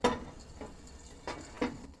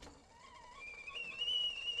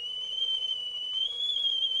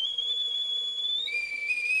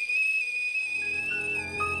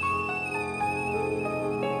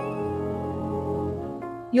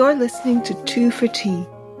You're listening to Two for Tea,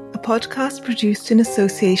 a podcast produced in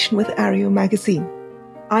association with Ario Magazine.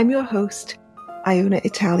 I'm your host, Iona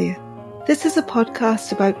Italia. This is a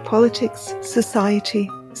podcast about politics, society,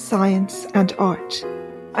 science, and art.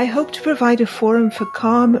 I hope to provide a forum for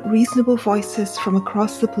calm, reasonable voices from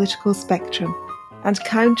across the political spectrum and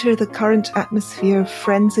counter the current atmosphere of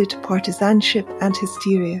frenzied partisanship and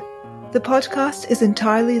hysteria. The podcast is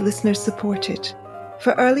entirely listener-supported.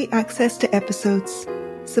 For early access to episodes,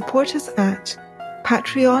 support us at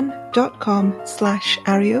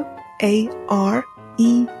patreon.com/Ario,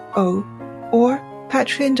 A-R-E-O, or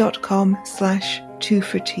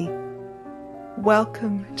patreon.com/2fortea.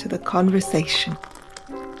 Welcome to the conversation.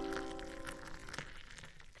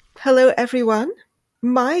 Hello, everyone.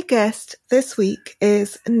 My guest this week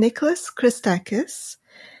is Nicholas Christakis.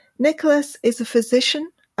 Nicholas is a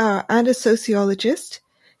physician and a sociologist.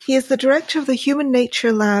 He is the director of the Human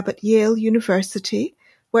Nature Lab at Yale University,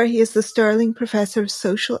 where he is the Sterling Professor of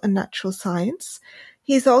Social and Natural Science.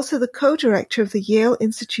 He is also the co-director of the Yale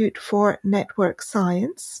Institute for Network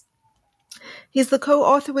Science. He's the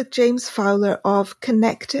co-author with James Fowler of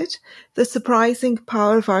Connected, The Surprising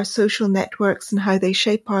Power of Our Social Networks and How They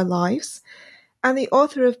Shape Our Lives, and the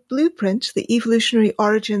author of Blueprint, The Evolutionary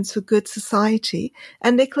Origins for Good Society.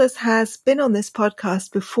 And Nicholas has been on this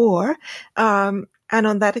podcast before, and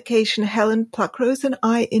on that occasion, Helen Pluckrose and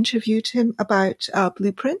I interviewed him about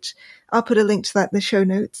Blueprint. I'll put a link to that in the show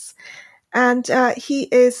notes. And he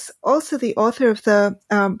is also the author of the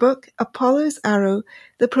book, Apollo's Arrow,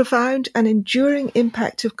 The Profound and Enduring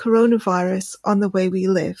Impact of Coronavirus on the Way We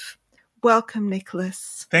Live. Welcome,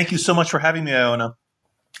 Nicholas. Thank you so much for having me, Iona.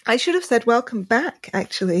 I should have said welcome back,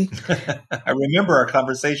 actually. I remember our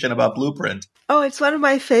conversation about Blueprint. Oh, it's one of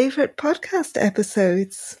my favorite podcast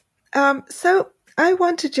episodes. So I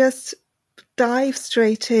want to just dive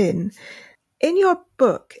straight in. In your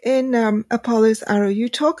book, in Apollo's Arrow, you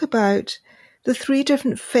talk about the three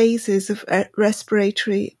different phases of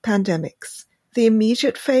respiratory pandemics: the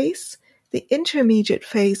immediate phase, the intermediate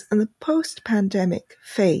phase, and the post-pandemic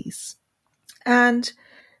phase. And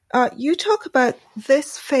you talk about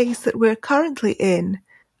this phase that we're currently in,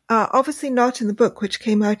 obviously not in the book, which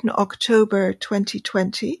came out in October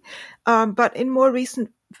 2020, but in more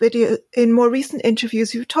recent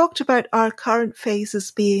interviews, you've talked about our current phase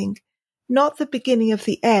as being not the beginning of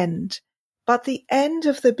the end, but the end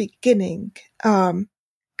of the beginning.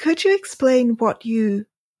 Could you explain what you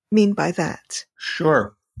mean by that?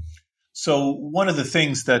 Sure. So one of the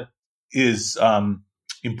things that is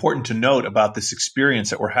important to note about this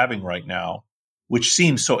experience that we're having right now, which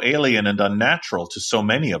seems so alien and unnatural to so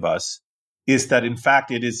many of us, is that in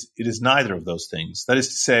fact it is neither of those things. That is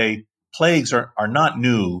to say, plagues are not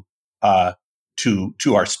new to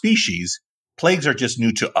our species. Plagues are just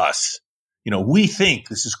new to us. You know, we think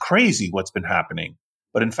this is crazy what's been happening,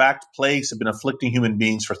 but in fact, plagues have been afflicting human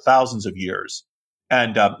beings for thousands of years.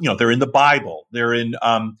 And they're in the Bible. They're in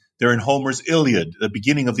Homer's Iliad. The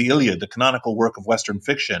beginning of the Iliad, the canonical work of Western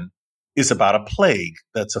fiction, is about a plague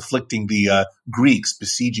that's afflicting the Greeks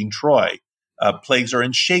besieging Troy. Plagues are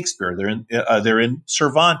in Shakespeare. They're in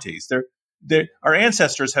Cervantes. Our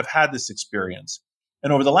ancestors have had this experience.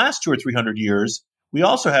 And over the last 200 or 300 years, we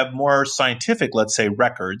also have more scientific, let's say,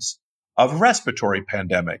 records of respiratory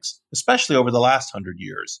pandemics, especially over the last 100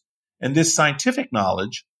 years. And this scientific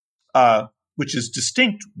knowledge, which is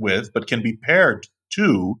distinct with, but can be paired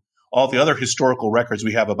to all the other historical records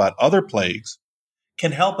we have about other plagues,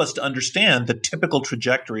 can help us to understand the typical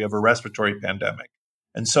trajectory of a respiratory pandemic.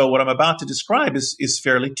 And so what I'm about to describe is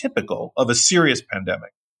fairly typical of a serious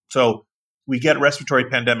pandemic. So we get respiratory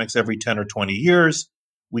pandemics every 10 or 20 years.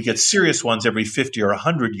 We get serious ones every 50 or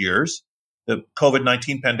 100 years. The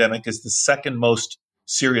COVID-19 pandemic is the second most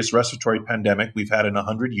serious respiratory pandemic we've had in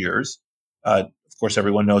 100 years. Of course,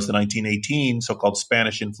 everyone knows the 1918 so-called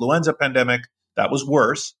Spanish influenza pandemic. That was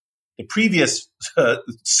worse. The previous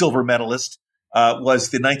silver medalist was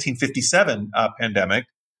the 1957 pandemic,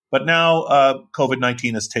 but now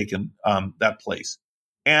COVID-19 has taken that place.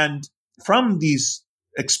 And from these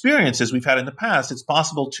experiences we've had in the past, it's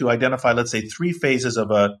possible to identify, let's say, three phases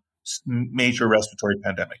of a major respiratory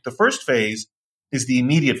pandemic. The first phase is the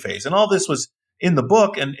immediate phase. And all this was in the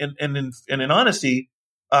book, and in honesty,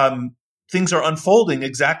 things are unfolding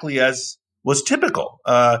exactly as was typical.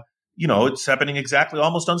 It's happening exactly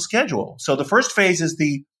almost on schedule. So the first phase is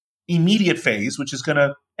the immediate phase, which is going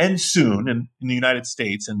to end soon in the United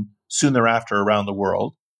States and soon thereafter around the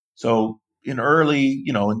world. So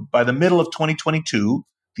by the middle of 2022,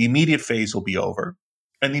 the immediate phase will be over.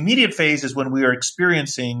 And the immediate phase is when we are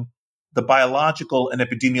experiencing the biological and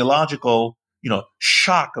epidemiological,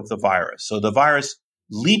 shock of the virus. So the virus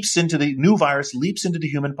leaps into the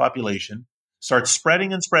human population, starts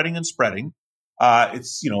spreading and spreading and spreading.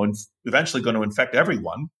 It's, eventually going to infect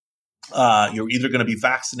everyone. You're either going to be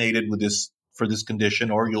vaccinated for this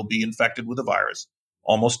condition, or you'll be infected with the virus,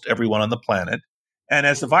 almost everyone on the planet. And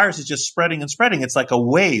as the virus is just spreading and spreading, it's like a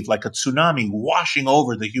wave, like a tsunami washing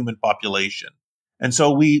over the human population. And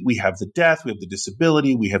so we have the death, we have the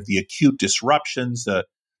disability, we have the acute disruptions, the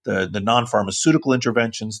non-pharmaceutical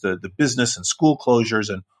interventions, the business and school closures,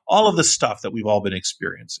 and all of the stuff that we've all been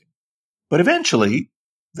experiencing. But eventually,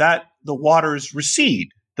 the waters recede.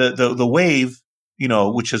 The wave,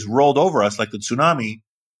 which has rolled over us like the tsunami,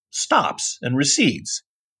 stops and recedes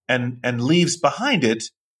and leaves behind it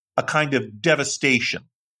a kind of devastation.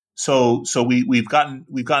 So we've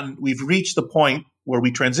reached the point where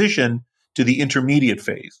we transition to the intermediate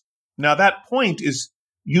phase. Now that point is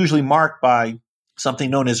usually marked by something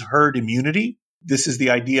known as herd immunity. This is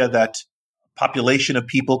the idea that population of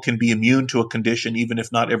people can be immune to a condition, even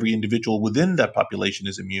if not every individual within that population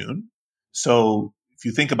is immune. So if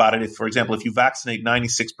you think about it, for example, if you vaccinate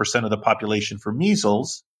 96% of the population for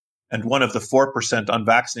measles, and one of the 4%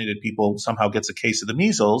 unvaccinated people somehow gets a case of the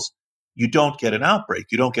measles, you don't get an outbreak.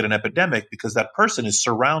 You don't get an epidemic because that person is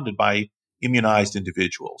surrounded by immunized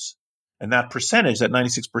individuals. And that percentage, that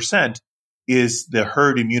 96%, is the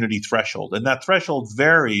herd immunity threshold. And that threshold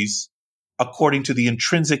varies according to the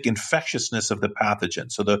intrinsic infectiousness of the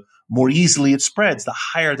pathogen. So the more easily it spreads, the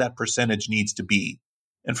higher that percentage needs to be.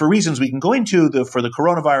 And for reasons we can go into, for the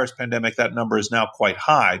coronavirus pandemic, that number is now quite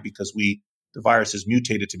high because the virus has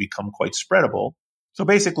mutated to become quite spreadable. So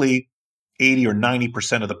basically, 80 or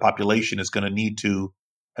 90% of the population is going to need to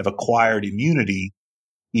have acquired immunity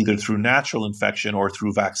either through natural infection or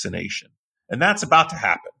through vaccination. And that's about to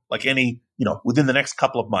happen. Like within the next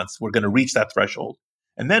couple of months, we're going to reach that threshold.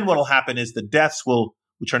 And then what will happen is the deaths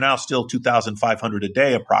which are now still 2,500 a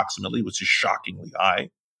day approximately, which is shockingly high,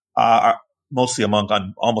 are mostly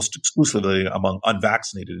almost exclusively among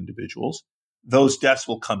unvaccinated individuals. Those deaths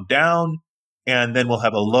will come down, and then we'll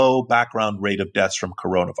have a low background rate of deaths from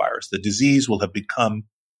coronavirus. The disease will have become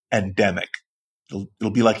endemic.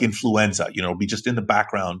 It'll be like influenza, it'll be just in the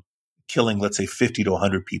background, killing, let's say, 50 to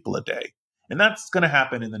 100 people a day. And that's going to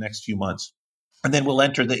happen in the next few months. And then we'll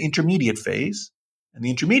enter the intermediate phase. And the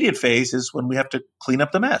intermediate phase is when we have to clean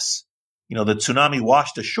up the mess. The tsunami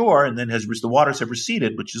washed ashore, and then the waters have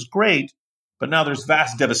receded, which is great. But now there's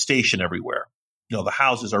vast devastation everywhere. The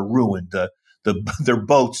houses are ruined. Their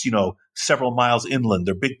boats, several miles inland.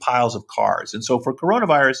 They're big piles of cars. And so for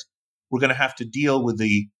coronavirus, we're going to have to deal with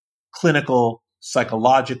the clinical,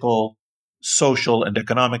 psychological, social, and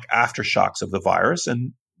economic aftershocks of the virus.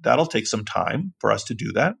 And that'll take some time for us to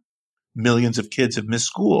do that. Millions of kids have missed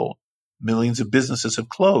school. Millions of businesses have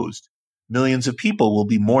closed. Millions of people will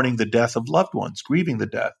be mourning the death of loved ones, grieving the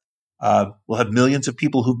death. We'll have millions of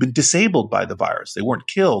people who've been disabled by the virus. They weren't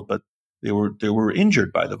killed, but they were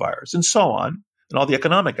injured by the virus, and so on, and all the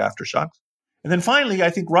economic aftershocks. And then finally,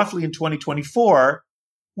 I think roughly in 2024,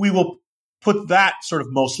 we will put that sort of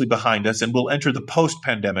mostly behind us, and we'll enter the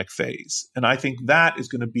post-pandemic phase. And I think that is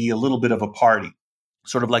going to be a little bit of a party,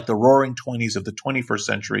 sort of like the roaring 20s of the 21st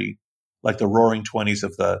century, like the roaring 20s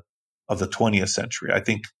of the 20th century. I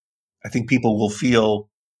think people will feel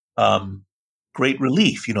great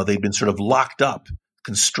relief. They've been sort of locked up,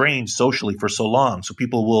 constrained socially for so long. So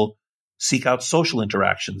people will seek out social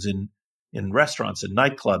interactions in restaurants and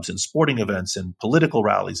nightclubs and sporting events and political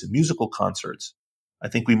rallies and musical concerts. I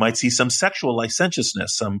think we might see some sexual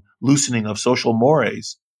licentiousness, some loosening of social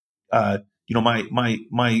mores.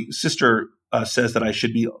 My sister says that I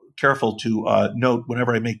should be careful to note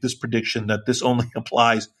whenever I make this prediction that this only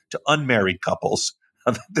applies to unmarried couples.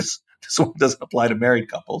 This one doesn't apply to married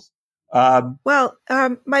couples.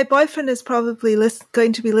 My boyfriend is probably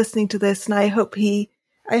going to be listening to this, and I hope he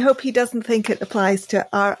doesn't think it applies to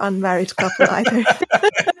our unmarried couple either.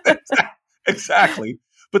 Exactly.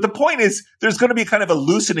 But the point is, there's going to be kind of a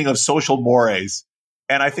loosening of social mores.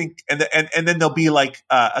 And I think, and then there'll be like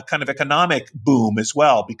a kind of economic boom as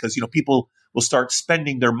well, because, people will start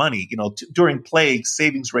spending their money. During plague,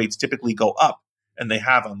 savings rates typically go up, and they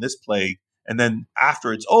have on this plague. And then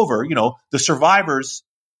after it's over, the survivors,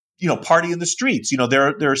 party in the streets.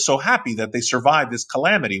 They're so happy that they survived this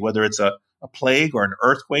calamity, whether it's a plague or an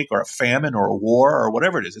earthquake or a famine or a war or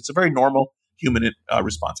whatever it is. It's a very normal human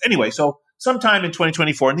response. Anyway, so sometime in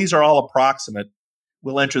 2024, and these are all approximate,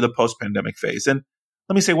 we'll enter the post-pandemic phase. And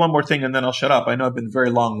let me say one more thing, and then I'll shut up. I know I've been very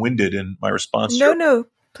long-winded in my response. No,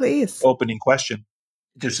 please. Opening question.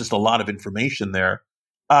 There's just a lot of information there.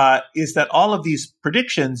 Is that all of these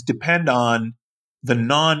predictions depend on the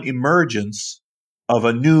non-emergence of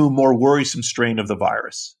a new, more worrisome strain of the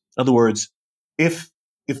virus. In other words, if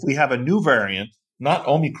we have a new variant, not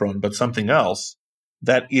Omicron, but something else,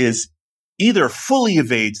 that is either fully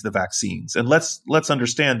evades the vaccines, and let's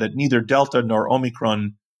understand that neither Delta nor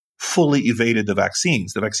Omicron fully evaded the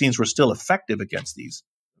vaccines. The vaccines were still effective against these,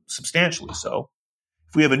 substantially so.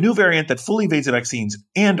 If we have a new variant that fully evades the vaccines,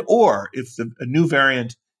 and or if a new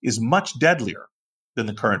variant is much deadlier than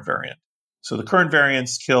the current variant. So the current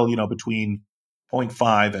variants kill, between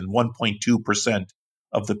 0.5 and 1.2%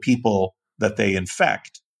 of the people that they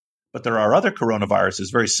infect. But there are other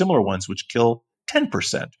coronaviruses, very similar ones, which kill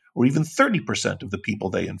 10% or even 30% of the people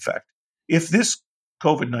they infect. If this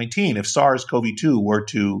COVID-19, if SARS-CoV-2 were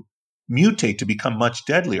to mutate to become much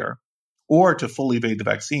deadlier or to fully evade the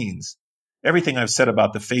vaccines, everything I've said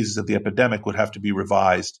about the phases of the epidemic would have to be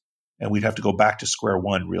revised, and we'd have to go back to square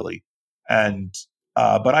one, really. And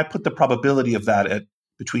but I put the probability of that at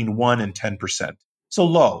between 1 and 10%. So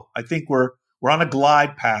low. I think we're on a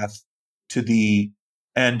glide path to the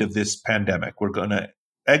end of this pandemic. We're going to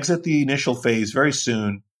exit the initial phase very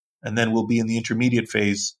soon, and then we'll be in the intermediate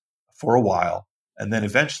phase for a while. And then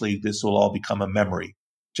eventually this will all become a memory,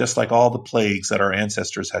 just like all the plagues that our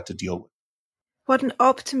ancestors had to deal with. What an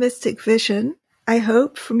optimistic vision, I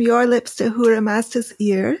hope, from your lips to Ahura Mazda's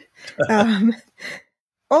ear.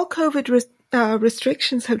 All COVID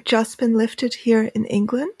restrictions have just been lifted here in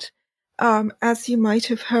England, as you might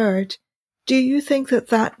have heard. Do you think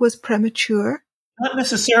that was premature? Not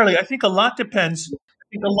necessarily. I think a lot depends.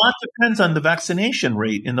 On the vaccination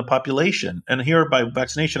rate in the population. And here by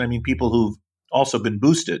vaccination, I mean people who've also been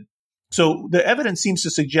boosted. So the evidence seems to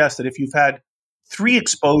suggest that if you've had 3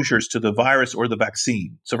 exposures to the virus or the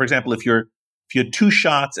vaccine, so for example, if you had 2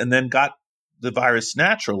 shots and then got the virus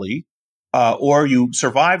naturally, or you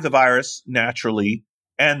survived the virus naturally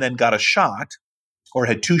and then got a shot, or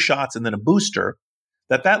had 2 shots and then a booster,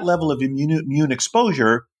 that level of immune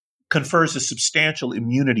exposure confers a substantial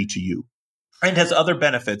immunity to you and has other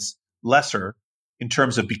benefits, lesser, in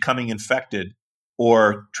terms of becoming infected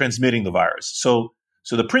or transmitting the virus. So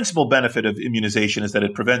the principal benefit of immunization is that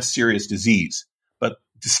it prevents serious disease. But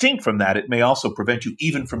distinct from that, it may also prevent you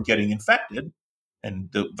even from getting infected. And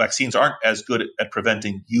the vaccines aren't as good at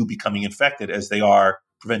preventing you becoming infected as they are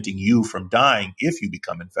preventing you from dying if you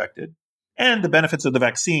become infected. And the benefits of the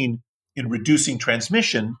vaccine in reducing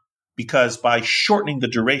transmission, because by shortening the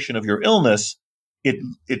duration of your illness,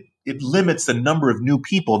 it limits the number of new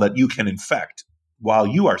people that you can infect while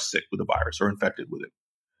you are sick with the virus or infected with it.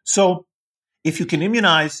 So if you can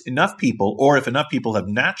immunize enough people, or if enough people have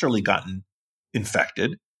naturally gotten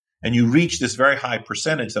infected, and you reach this very high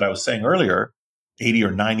percentage that I was saying earlier, 80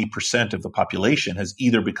 or 90% of the population has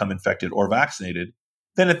either become infected or vaccinated,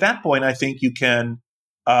 then at that point, I think you can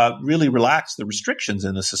really relax the restrictions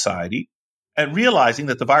in the society, and realizing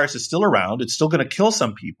that the virus is still around, it's still going to kill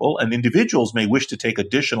some people, and individuals may wish to take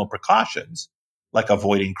additional precautions, like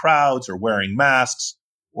avoiding crowds or wearing masks,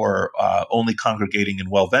 or only congregating in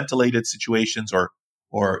well-ventilated situations, or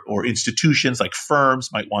institutions like firms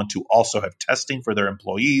might want to also have testing for their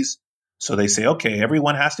employees. So they say, okay,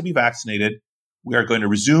 everyone has to be vaccinated. We are going to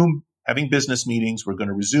resume having business meetings. We're going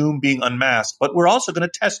to resume being unmasked, but we're also going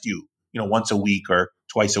to test you, once a week or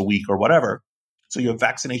twice a week or whatever. So you have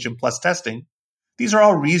vaccination plus testing. These are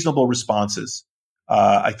all reasonable responses,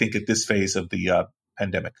 I think, at this phase of the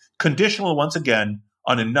pandemic. Conditional, once again,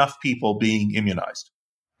 on enough people being immunized.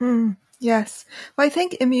 Yes. Well, I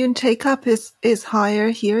think immune take-up is higher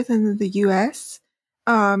here than in the US.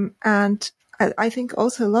 And I think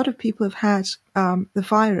also a lot of people have had the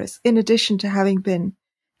virus, in addition to having been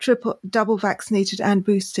double vaccinated and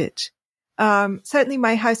boosted. Certainly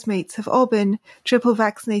my housemates have all been triple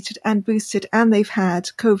vaccinated and boosted, and they've had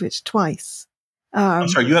COVID twice. I'm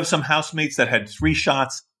sorry, you have some housemates that had 3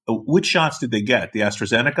 shots. Which shots did they get? The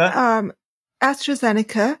AstraZeneca?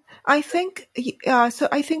 AstraZeneca. I think, so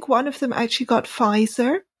I think one of them actually got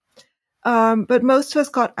Pfizer. But most of us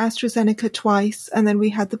got AstraZeneca twice, and then we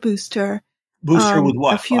had the booster. Booster with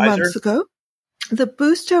what? A few Pfizer? months ago. The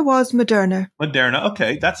booster was Moderna. Moderna.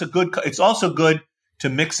 Okay. That's it's also good to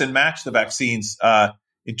mix and match the vaccines,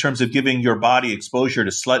 in terms of giving your body exposure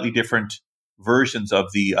to slightly different versions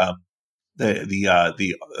of the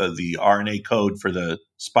RNA code for the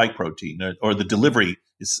spike protein, or the delivery.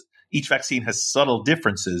 Each vaccine has subtle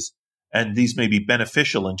differences, and these may be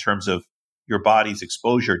beneficial in terms of your body's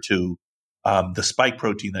exposure to the spike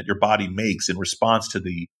protein that your body makes in response to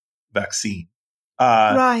the vaccine.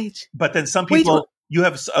 Right. But then some people, you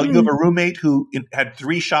have a roommate who had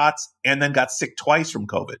 3 shots and then got sick twice from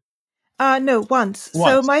COVID. No, once.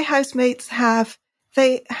 So my housemates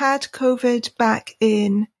they had COVID back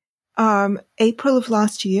in April of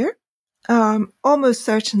last year. Almost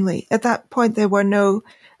certainly. At that point, there were no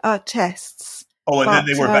tests. Oh, and then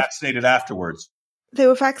they were vaccinated afterwards. They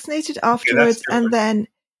were vaccinated afterwards, and then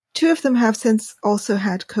 2 of them have since also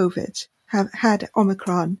had COVID, have had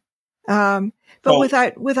Omicron, but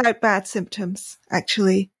without bad symptoms,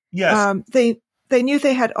 actually. Yes. They knew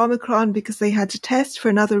they had Omicron because they had to test for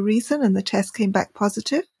another reason, and the test came back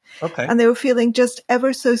positive. Okay. And they were feeling just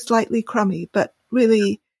ever so slightly crummy, but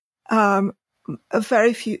really a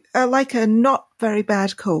very few, like a not very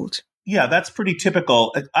bad cold. Yeah, that's pretty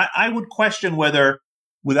typical. I would question whether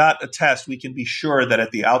without a test, we can be sure that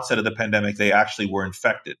at the outset of the pandemic, they actually were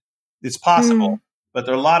infected. It's possible, but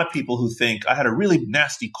there are a lot of people who think I had a really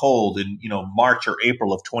nasty cold in, March or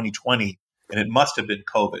April of 2020, and it must have been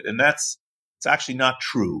COVID. And it's actually not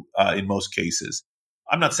true in most cases.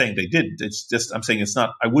 I'm not saying they didn't. It's just, I'm saying it's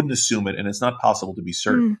not, I wouldn't assume it, and it's not possible to be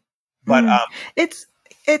certain. But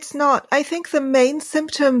it's not. I think the main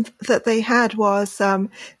symptom that they had was the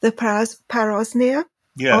parosmia.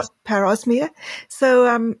 Yes. Parosmia.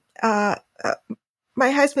 So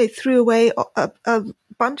my housemate threw away a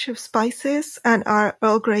bunch of spices and our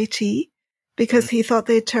Earl Grey tea because he thought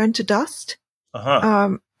they'd turned to dust.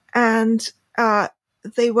 And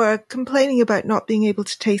they were complaining about not being able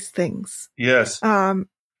to taste things. Yes.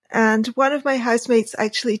 And one of my housemates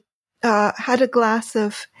actually had a glass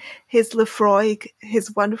of his Laphroaig,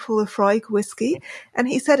 his wonderful Laphroaig whiskey, and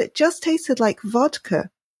he said it just tasted like vodka.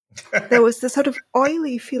 There was the sort of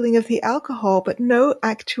oily feeling of the alcohol, but no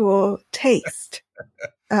actual taste.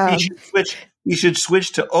 You should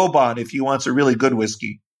switch to Oban if you want a really good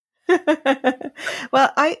whiskey.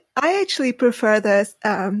 Well, I actually prefer this.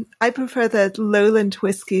 I prefer the lowland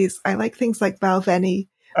whiskies. I like things like Balvenie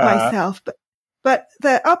myself, but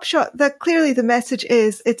the upshot, clearly the message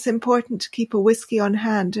is it's important to keep a whiskey on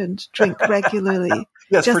hand and drink regularly.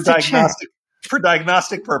 Yes, for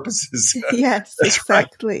diagnostic purposes. Yes, That's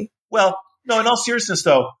exactly. Right. Well, no, in all seriousness,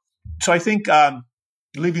 though, so I think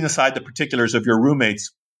leaving aside the particulars of your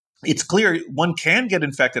roommates, it's clear one can get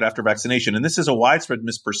infected after vaccination. And this is a widespread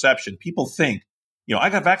misperception. People think,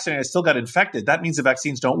 I got vaccinated, I still got infected. That means the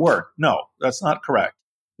vaccines don't work. No, that's not correct.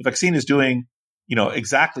 The vaccine is doing,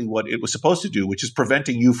 exactly what it was supposed to do, which is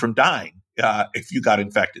preventing you from dying if you got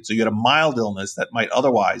infected. So you had a mild illness that might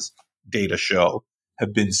otherwise, data show,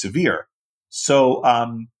 have been severe. So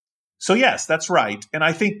yes, that's right. And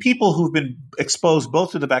I think people who've been exposed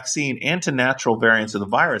both to the vaccine and to natural variants of the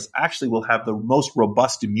virus actually will have the most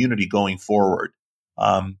robust immunity going forward.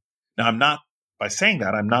 Now, by saying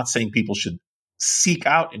that, I'm not saying people should seek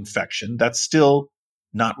out infection. That's still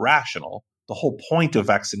not rational. The whole point of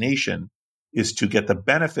vaccination is to get the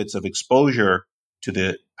benefits of exposure to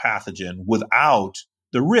the pathogen without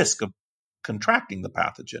the risk of contracting the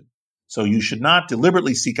pathogen. So you should not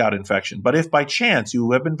deliberately seek out infection. But if by chance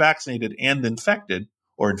you have been vaccinated and infected,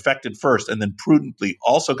 or infected first and then prudently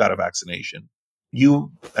also got a vaccination,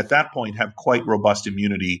 you at that point have quite robust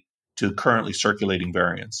immunity to currently circulating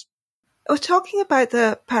variants. We're talking about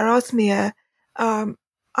the parosmia.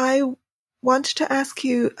 I wanted to ask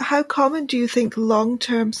you, how common do you think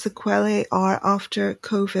long-term sequelae are after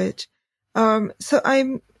COVID? So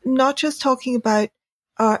I'm not just talking about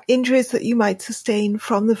injuries that you might sustain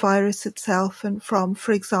from the virus itself and from,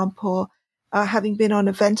 for example, having been on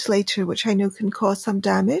a ventilator, which I know can cause some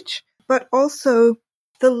damage, but also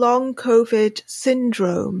the long COVID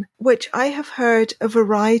syndrome, which I have heard a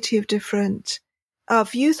variety of different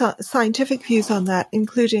scientific views on that,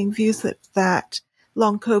 including views that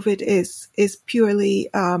long COVID is purely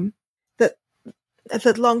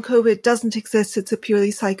that long COVID doesn't exist. It's a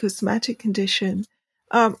purely psychosomatic condition.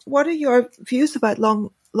 What are your views about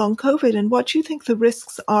long COVID, and what do you think the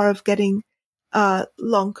risks are of getting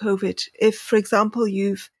long COVID? If, for example,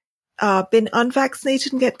 you've been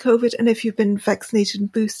unvaccinated and get COVID, and if you've been vaccinated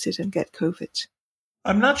and boosted and get COVID?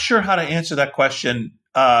 I'm not sure how to answer that question,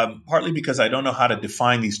 partly because I don't know how to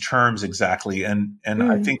define these terms exactly. And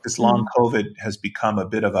I think this long COVID has become a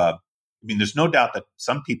bit of there's no doubt that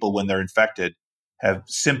some people, when they're infected, have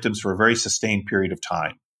symptoms for a very sustained period of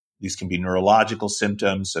time. These can be neurological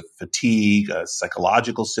symptoms, fatigue,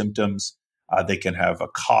 psychological symptoms. They can have a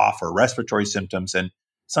cough or respiratory symptoms. And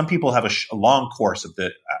some people have a long course of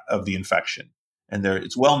the infection. And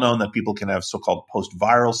it's well known that people can have so-called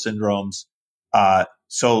post-viral syndromes.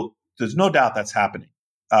 So there's no doubt that's happening.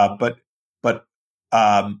 But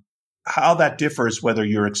how that differs, whether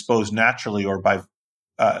you're exposed naturally or by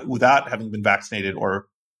without having been vaccinated or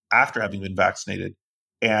after having been vaccinated,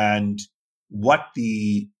 and what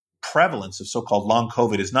the prevalence of so-called long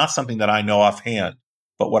COVID is not something that I know offhand.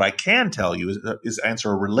 But what I can tell you is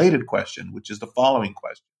answer a related question, which is the following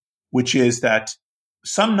question. which is that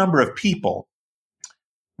some number of people,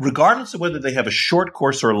 regardless of whether they have a short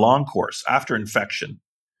course or a long course after infection,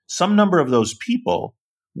 some number of those people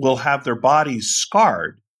will have their bodies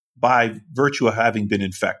scarred by virtue of having been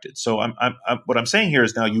infected. So what I'm saying here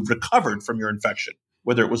is now you've recovered from your infection,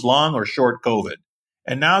 whether it was long or short COVID,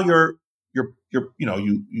 and now you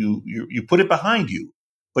put it behind you,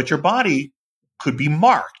 but your body could be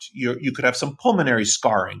marked. You could have some pulmonary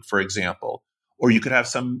scarring, for example, or you could have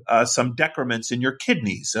some decrements in your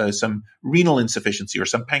kidneys, some renal insufficiency, or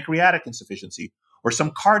some pancreatic insufficiency, or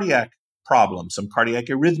some cardiac problems, some cardiac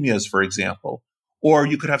arrhythmias, for example. Or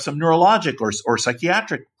you could have some neurologic or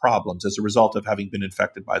psychiatric problems as a result of having been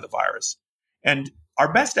infected by the virus. And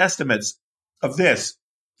our best estimates of this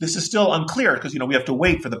is still unclear because, we have to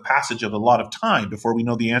wait for the passage of a lot of time before we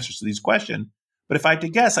know the answers to these questions. But if I had to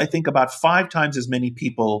guess, I think about 5 times as many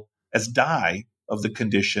people as die of the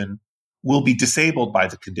condition will be disabled by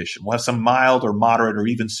the condition, will have some mild or moderate or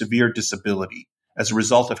even severe disability as a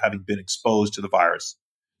result of having been exposed to the virus.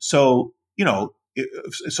 So,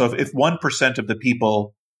 if 1% of the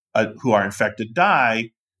people who are infected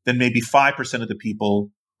die, then maybe 5% of the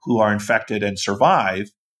people who are infected and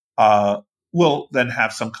survive will then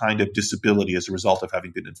have some kind of disability as a result of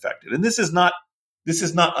having been infected. And this is not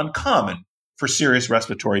uncommon for serious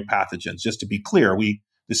respiratory pathogens. Just to be clear,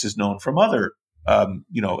 this is known from other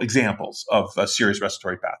examples of serious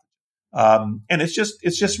respiratory pathogens, and it's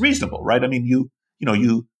just reasonable, right? I mean,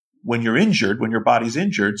 when you're injured, when your body's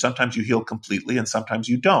injured, sometimes you heal completely and sometimes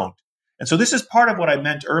you don't. And so this is part of what I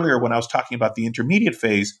meant earlier when I was talking about the intermediate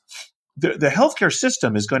phase. The healthcare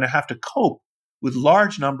system is going to have to cope with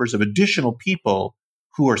large numbers of additional people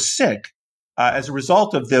who are sick as a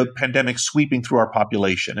result of the pandemic sweeping through our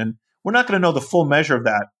population. And we're not going to know the full measure of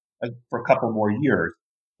that for a couple more years.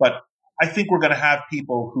 But I think we're going to have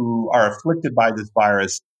people who are afflicted by this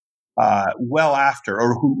virus well after,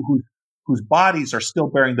 or whose bodies are still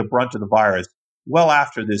bearing the brunt of the virus well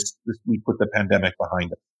after this we put the pandemic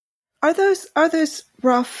behind us. Are those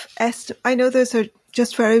rough estimates? I know those are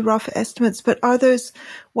just very rough estimates, but are those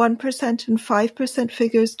 1% and 5%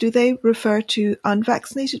 figures? Do they refer to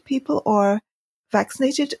unvaccinated people or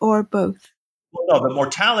vaccinated or both? Well, no, the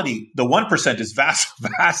mortality, the 1% is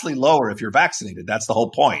vastly lower if you're vaccinated. That's the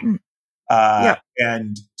whole point. Yeah.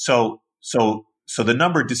 And so the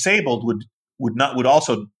number disabled would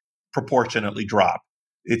also proportionately drop.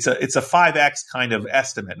 It's a 5x kind of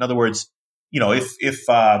estimate. In other words, if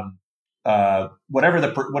whatever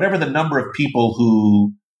the number of people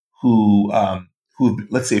who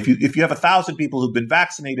let's say if you have 1,000 people who've been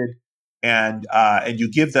vaccinated and you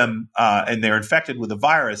give them and they're infected with a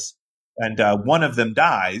virus and one of them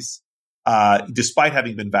dies despite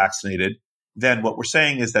having been vaccinated, then what we're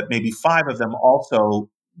saying is that maybe 5 of them also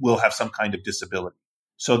will have some kind of disability.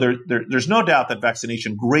 So there's no doubt that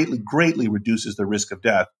vaccination greatly reduces the risk of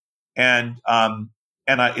death, and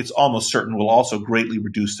it's almost certain will also greatly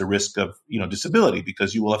reduce the risk of disability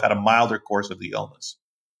because you will have had a milder course of the illness.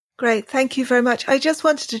 Great, thank you very much. I just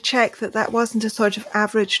wanted to check that wasn't a sort of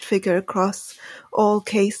averaged figure across all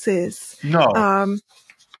cases. No.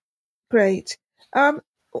 Great. One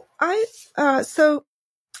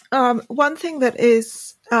thing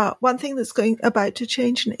that's about to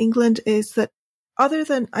change in England is that, other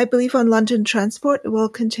than, I believe, on London Transport, it will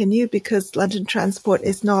continue because London Transport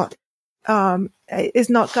is not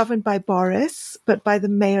governed by Boris, but by the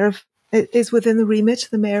mayor is within the remit of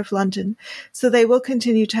the Mayor of London. So they will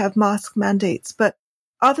continue to have mask mandates. But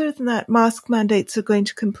other than that, mask mandates are going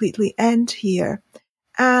to completely end here.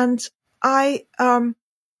 And I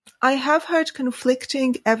have heard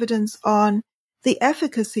conflicting evidence on the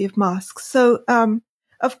efficacy of masks. So,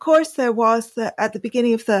 of course, there was at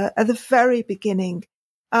the very beginning,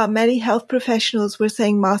 many health professionals were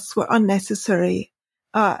saying masks were unnecessary,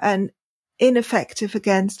 and ineffective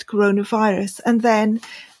against coronavirus. And then,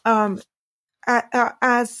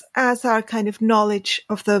 as our kind of knowledge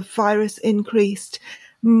of the virus increased,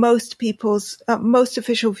 most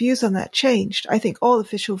official views on that changed. I think all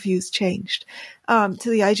official views changed, to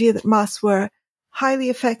the idea that masks were highly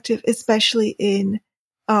effective, especially in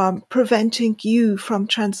preventing you from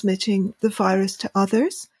transmitting the virus to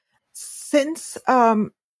others. Since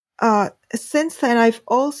then, I've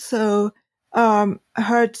also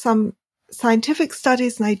heard some scientific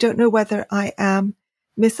studies, and I don't know whether I am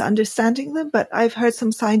misunderstanding them, but I've heard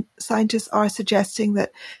some scientists are suggesting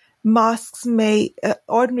that masks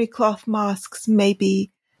ordinary cloth masks may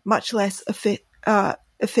be much less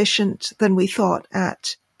efficient than we thought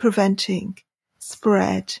at preventing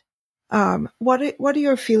spread. What are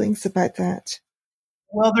your feelings about that?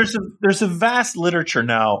 Well, there's a vast literature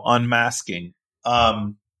now on masking.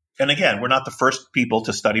 And again, we're not the first people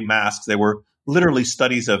to study masks. There were literally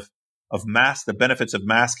studies of mask, the benefits of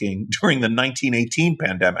masking during the 1918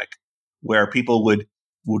 pandemic, where people would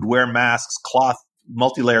wear masks,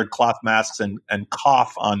 multi-layered cloth masks, and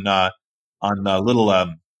cough on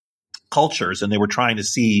little cultures, and they were trying to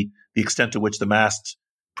see the extent to which the masks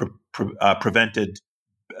prevented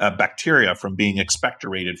bacteria from being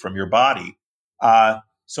expectorated from your body.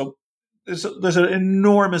 So there's an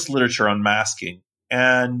enormous literature on masking,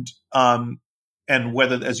 and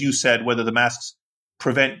whether, as you said, whether the masks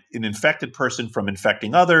prevent an infected person from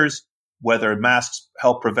infecting others, whether masks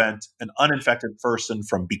help prevent an uninfected person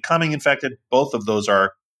from becoming infected. Both of those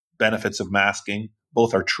are benefits of masking.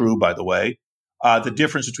 Both are true, by the way. The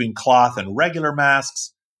difference between cloth and regular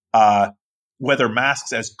masks, whether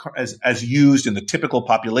masks as used in the typical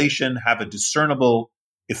population have a discernible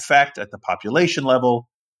effect at the population level.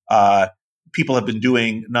 People have been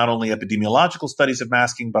doing not only epidemiological studies of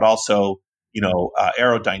masking, but also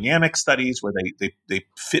aerodynamic studies where they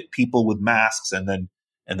fit people with masks and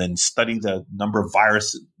then study the number of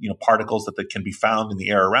virus particles that can be found in the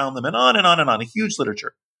air around them, and on and on and on. A huge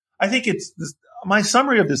literature. I think my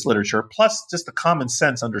summary of this literature, plus just the common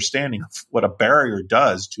sense understanding of what a barrier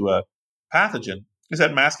does to a pathogen, is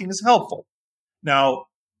that masking is helpful. Now,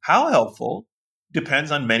 how helpful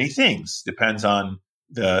depends on many things. Depends on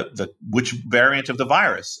which variant of the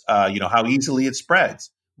virus, how easily it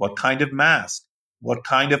spreads, what kind of mask, what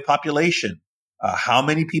kind of population, how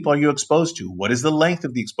many people are you exposed to, what is the length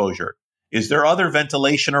of the exposure, is there other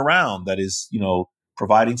ventilation around that is,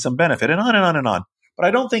 providing some benefit, and on and on and on. But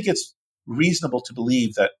I don't think it's reasonable to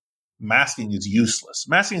believe that masking is useless.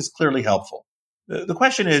 Masking is clearly helpful. The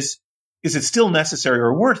question is it still necessary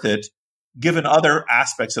or worth it given other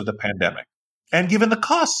aspects of the pandemic? And given the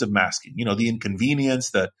costs of masking, the inconvenience,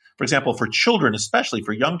 for example, for children, especially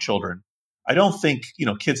for young children, I don't think,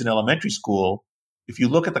 kids in elementary school, if you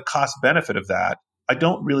look at the cost benefit of that, I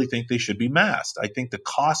don't really think they should be masked. I think the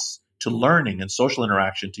costs to learning and social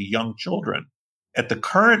interaction to young children at the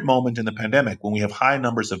current moment in the pandemic, when we have high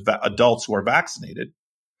numbers of adults who are vaccinated,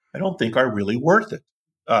 I don't think are really worth it.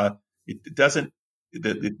 It doesn't,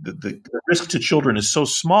 the risk to children is so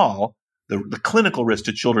small. The clinical risk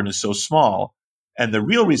to children is so small. And the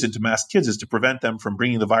real reason to mask kids is to prevent them from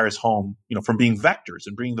bringing the virus home, from being vectors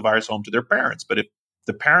and bringing the virus home to their parents. But if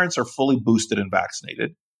the parents are fully boosted and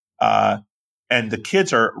vaccinated, and the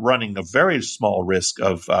kids are running a very small risk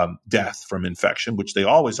of death from infection, which they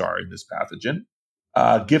always are in this pathogen,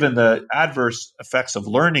 given the adverse effects of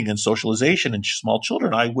learning and socialization in small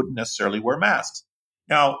children, I wouldn't necessarily wear masks.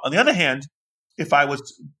 Now, on the other hand, if I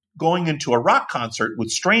was going into a rock concert with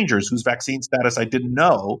strangers whose vaccine status I didn't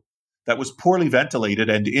know, that was poorly ventilated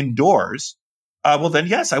and indoors, well, then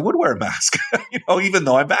yes, I would wear a mask, even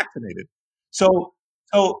though I'm vaccinated. So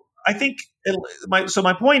I think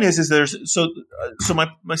my point is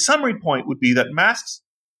my summary point would be that masks,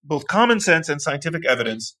 both common sense and scientific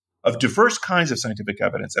evidence of diverse kinds of scientific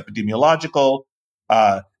evidence, epidemiological,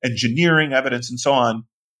 engineering evidence, and so on,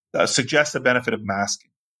 suggest the benefit of masking.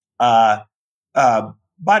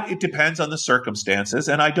 But it depends on the circumstances,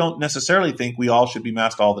 and I don't necessarily think we all should be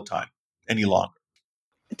masked all the time any longer.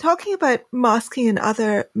 Talking about masking and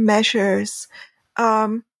other measures,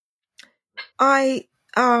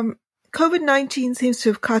 COVID-19 seems to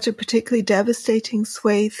have cut a particularly devastating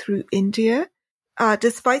sway through India.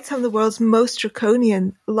 Despite some of the world's most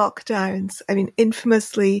draconian lockdowns,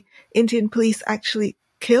 infamously, Indian police actually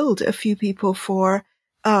killed a few people for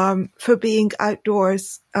being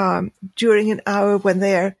outdoors during an hour when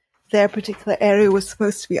their particular area was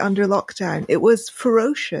supposed to be under lockdown. It was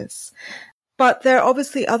ferocious. But there are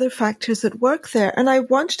obviously other factors at work there. And I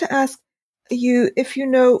want to ask you if you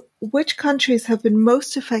know which countries have been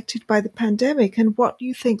most affected by the pandemic and what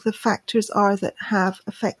you think the factors are that have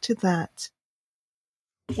affected that.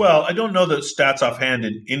 Well, I don't know the stats offhand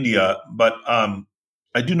in India, but I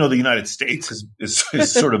do know the United States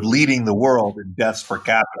is sort of leading the world in deaths per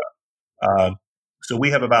capita. So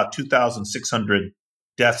we have about 2,600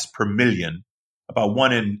 deaths per million. About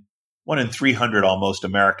one in 300 almost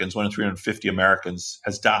Americans, 1 in 350 Americans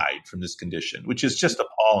has died from this condition, which is just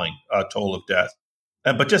appalling toll of death.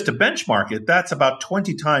 But just to benchmark it, that's about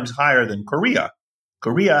 20 times higher than Korea.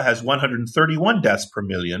 Korea has 131 deaths per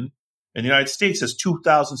million, and the United States has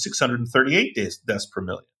 2,638 deaths per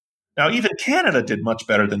million. Now, even Canada did much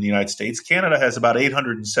better than the United States. Canada has about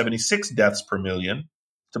 876 deaths per million.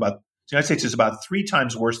 The United States is about 3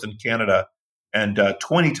 times worse than Canada and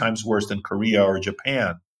 20 times worse than Korea or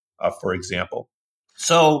Japan, for example.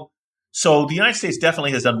 So the United States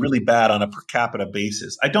definitely has done really bad on a per capita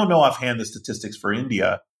basis. I don't know offhand the statistics for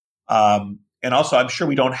India. And also, I'm sure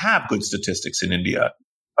we don't have good statistics in India.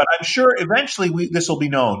 But I'm sure eventually this will be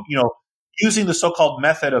known. Using the so-called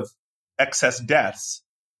method of excess deaths,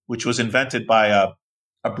 which was invented by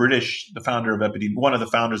a British, one of the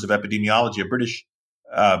founders of epidemiology, a British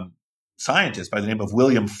scientist by the name of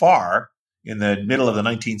William Farr in the middle of the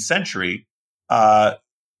 19th century,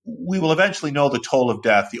 we will eventually know the toll of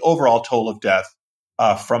death, the overall toll of death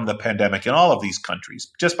from the pandemic in all of these countries,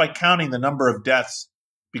 just by counting the number of deaths,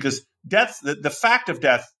 because death, the fact of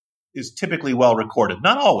death is typically well recorded.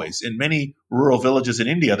 Not always. In many rural villages in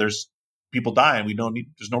India, people die and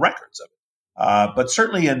there's no records of it. But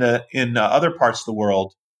certainly in other parts of the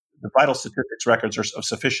world, the vital statistics records are of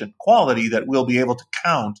sufficient quality that we'll be able to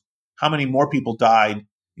count how many more people died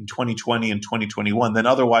in 2020 and 2021 than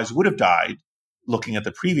otherwise would have died looking at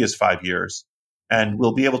the previous 5 years. And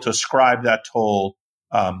we'll be able to ascribe that toll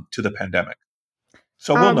to the pandemic.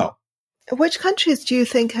 So we'll know. Which countries do you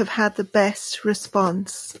think have had the best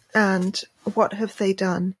response, and what have they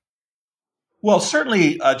done? Well,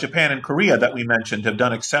 certainly Japan and Korea that we mentioned have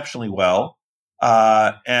done exceptionally well.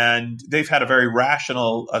 And they've had a very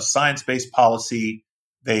rational science-based policy.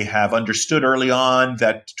 They have understood early on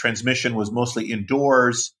that transmission was mostly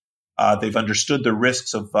indoors. They've understood the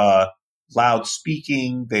risks of loud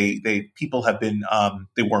speaking. People have been,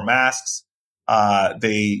 they wore masks.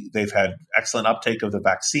 They've had excellent uptake of the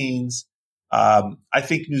vaccines. I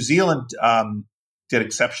think New Zealand did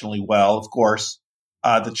exceptionally well, of course.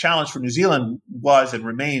 The challenge for New Zealand was and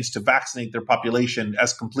remains to vaccinate their population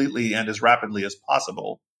as completely and as rapidly as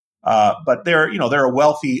possible. But they're a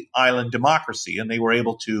wealthy island democracy, and they were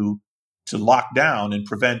able to lock down and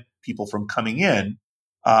prevent people from coming in.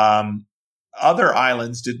 Other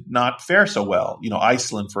islands did not fare so well.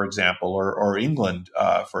 Iceland, for example, or England,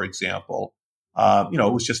 for example.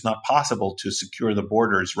 It was just not possible to secure the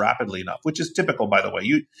borders rapidly enough, which is typical, by the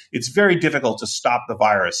way. It's very difficult to stop the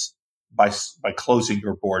virus by closing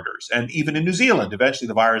your borders. And even in New Zealand, eventually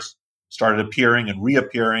the virus started appearing and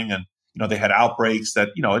reappearing, and they had outbreaks that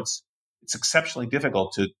it's exceptionally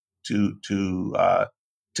difficult to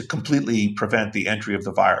completely prevent the entry of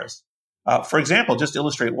the virus. For example, just to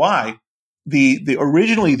illustrate why,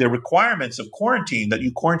 originally the requirements of quarantine, that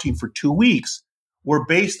you quarantine for 2 weeks, were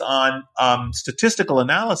based on statistical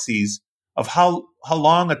analyses of how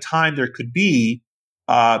long a time there could be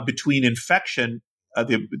between infection,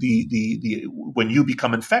 when you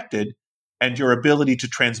become infected, and your ability to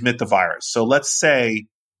transmit the virus. So let's say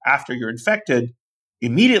after you're infected,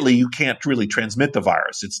 immediately you can't really transmit the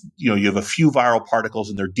virus. It's you have a few viral particles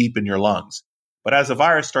and they're deep in your lungs. But as the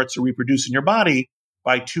virus starts to reproduce in your body,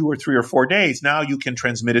 by 2 or 3 or 4 days, now you can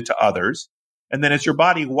transmit it to others. And then as your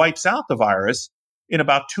body wipes out the virus, in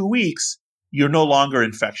about 2 weeks, you're no longer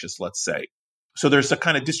infectious, let's say. So there's a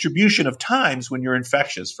kind of distribution of times when you're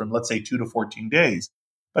infectious from, let's say, 2 to 14 days.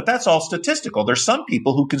 But that's all statistical. There's some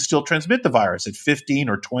people who can still transmit the virus at 15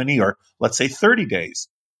 or 20 or, let's say, 30 days.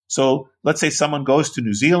 So let's say someone goes to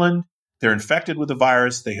New Zealand, they're infected with the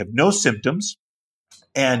virus, they have no symptoms,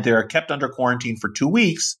 and they're kept under quarantine for 2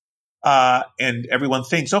 weeks. And everyone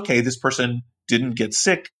thinks, okay, this person didn't get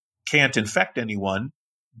sick, can't infect anyone.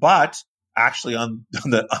 But actually on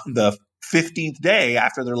the 15th day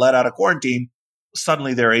after they're let out of quarantine,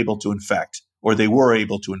 suddenly they're able to infect, or they were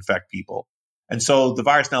able to infect people. And so the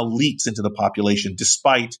virus now leaks into the population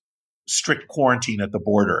despite strict quarantine at the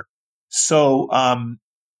border. So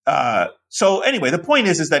anyway, the point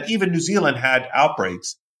is that even New Zealand had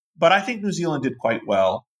outbreaks, but I think New Zealand did quite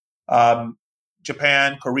well.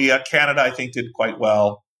 Japan, Korea, Canada, I think did quite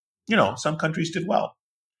well. Some countries did well.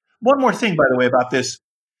 One more thing, by the way, about this.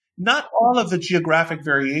 Not all of the geographic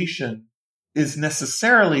variation is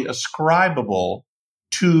necessarily ascribable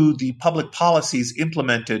to the public policies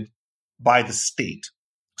implemented by the state.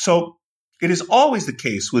 So it is always the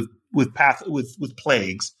case with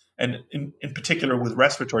plagues, and in particular with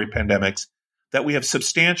respiratory pandemics, that we have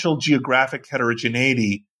substantial geographic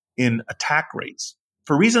heterogeneity in attack rates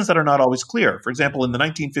for reasons that are not always clear. For example, in the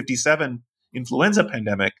 1957 influenza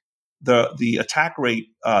pandemic, the attack rate,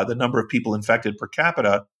 the number of people infected per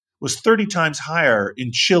capita, was 30 times higher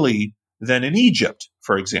in Chile than in Egypt,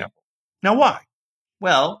 for example. Now, why?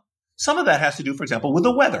 Well, some of that has to do, for example, with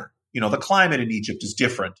the weather. The climate in Egypt is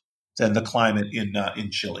different than the climate in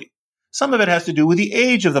Chile. Some of it has to do with the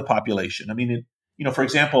age of the population. I mean, for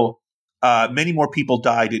example, many more people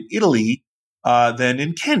died in Italy than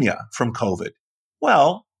in Kenya from COVID.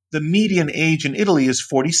 Well, the median age in Italy is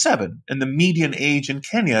 47, and the median age in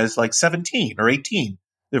Kenya is like 17 or 18.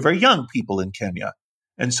 They're very young people in Kenya.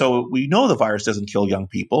 And so we know the virus doesn't kill young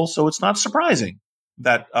people, so it's not surprising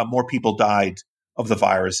that more people died of the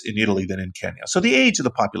virus in Italy than in Kenya. So the age of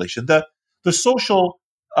the population, the the social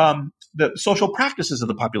practices of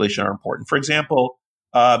the population are important. For example,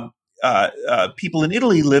 people in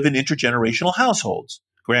Italy live in intergenerational households.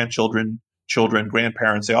 Grandchildren, children,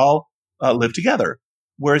 grandparents, they all live together.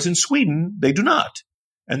 Whereas in Sweden, they do not.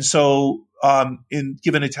 And so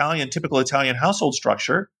given typical Italian household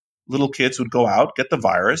structure, little kids would go out, get the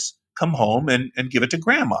virus, come home and give it to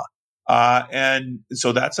grandma. And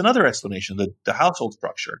so that's another explanation, the household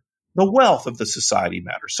structure. The wealth of the society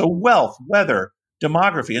matters. So wealth, weather,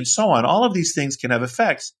 demography, and so on, all of these things can have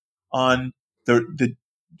effects on the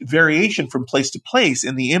variation from place to place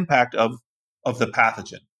in the impact of the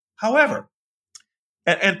pathogen. However,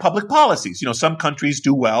 and public policies, some countries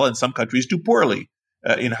do well and some countries do poorly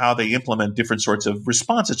in how they implement different sorts of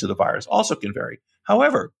responses to the virus, also can vary.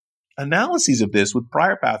 However, analyses of this with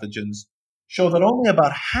prior pathogens show that only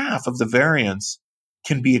about half of the variants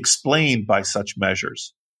can be explained by such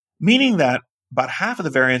measures, meaning that about half of the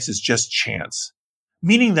variance is just chance,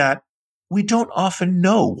 meaning that we don't often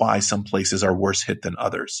know why some places are worse hit than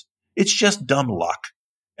others. It's just dumb luck.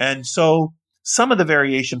 And so some of the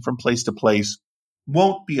variation from place to place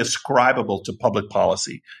won't be ascribable to public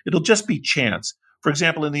policy. It'll just be chance. For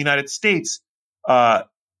example, in the United States,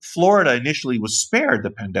 Florida initially was spared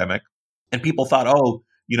the pandemic, and people thought,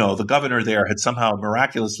 the governor there had somehow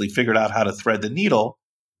miraculously figured out how to thread the needle.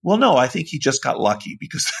 Well, no, I think he just got lucky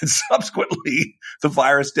because subsequently the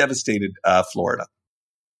virus devastated Florida.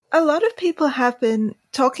 A lot of people have been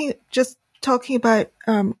talking about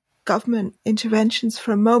government interventions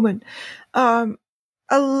for a moment. A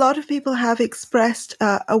lot of people have expressed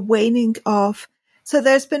a waning of. So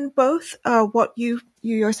there's been both what you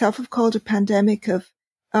yourself have called a pandemic of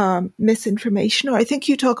misinformation, or I think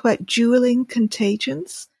you talk about dueling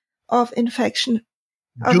contagions of infection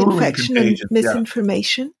and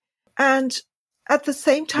misinformation. Yeah. And at the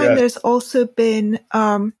same time, there's also been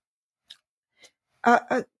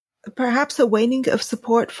perhaps a waning of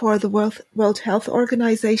support for the World Health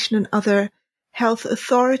Organization and other health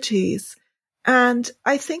authorities. And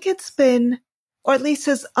I think it's been, or at least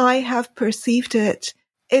as I have perceived it,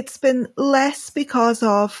 it's been less because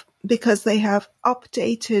they have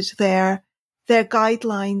updated their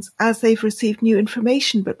guidelines as they've received new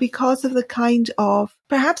information, but because of the kind of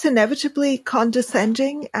perhaps inevitably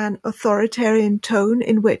condescending and authoritarian tone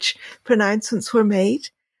in which pronouncements were made.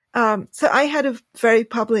 So I had a very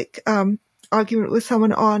public argument with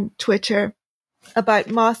someone on Twitter about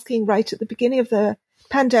masking right at the beginning of the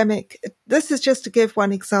pandemic. This is just to give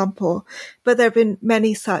one example, but there have been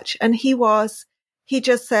many such. And he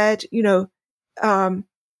just said,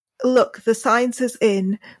 look, the science is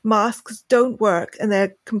in, masks don't work and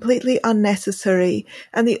they're completely unnecessary.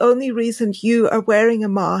 And the only reason you are wearing a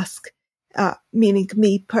mask, meaning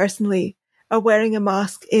me personally, are wearing a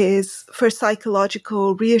mask is for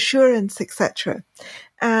psychological reassurance, etc.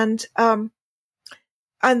 And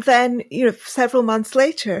then, several months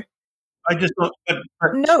later, I just don't.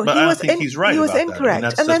 No, but I don't think he's right. He was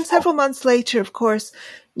incorrect. And then several months later, of course,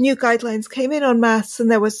 new guidelines came in on masks,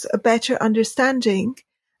 and there was a better understanding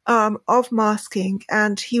of masking,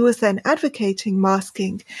 and he was then advocating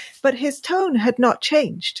masking. But his tone had not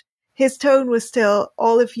changed. His tone was still,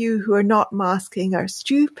 all of you who are not masking are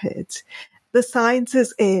stupid. The science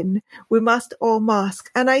is in. We must all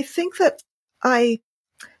mask. And I think that I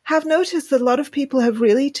have noticed that a lot of people have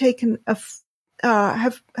really taken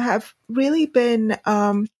have really been,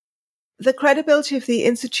 the credibility of the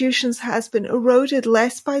institutions has been eroded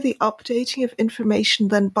less by the updating of information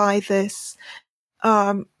than by this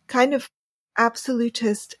kind of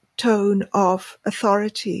absolutist tone of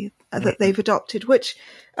authority that they've adopted, which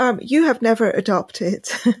you have never adopted.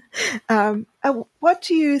 What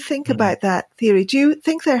do you think about that theory? Do you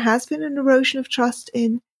think there has been an erosion of trust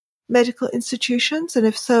in medical institutions? And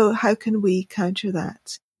if so, how can we counter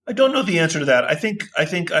that? I don't know the answer to that. I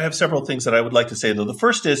think I have several things that I would like to say, though. The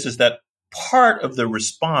first is that part of the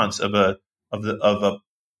response of a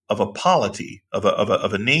polity,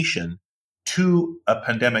 of a nation to a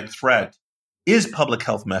pandemic threat is public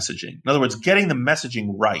health messaging. In other words, getting the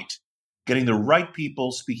messaging right, getting the right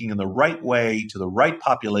people speaking in the right way to the right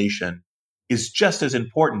population is just as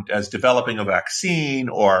important as developing a vaccine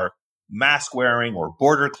or mask wearing or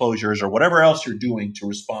border closures or whatever else you're doing to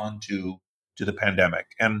respond to the pandemic.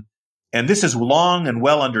 And this is long and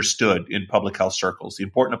well understood in public health circles, the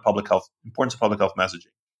importance of public health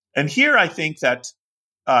messaging. And here I think that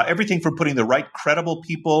everything from putting the right credible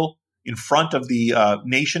people in front of the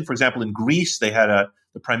nation, for example, in Greece, they had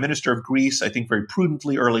the prime minister of Greece, I think very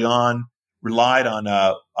prudently early on, relied on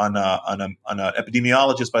an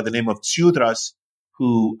epidemiologist by the name of Tsiudras,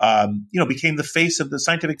 who, became the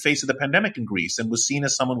scientific face of the pandemic in Greece and was seen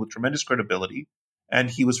as someone with tremendous credibility. And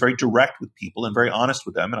he was very direct with people and very honest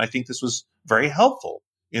with them. And I think this was very helpful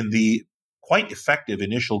in the quite effective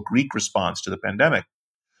initial Greek response to the pandemic.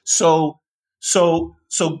 So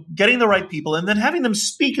getting the right people and then having them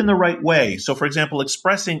speak in the right way. So, for example,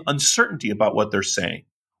 expressing uncertainty about what they're saying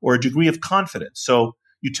or a degree of confidence. So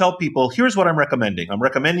you tell people, here's what I'm recommending. I'm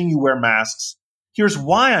recommending you wear masks. Here's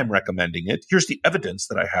why I'm recommending it. Here's the evidence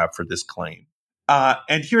that I have for this claim.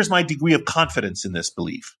 And here's my degree of confidence in this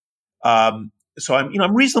belief. So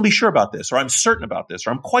I'm reasonably sure about this, or I'm certain about this,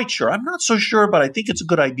 or I'm quite sure. I'm not so sure, but I think it's a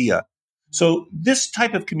good idea. So this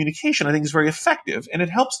type of communication, I think, is very effective, and it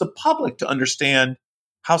helps the public to understand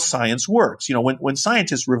how science works. When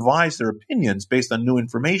scientists revise their opinions based on new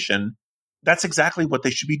information, that's exactly what they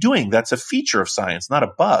should be doing. That's a feature of science, not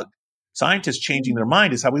a bug. Scientists changing their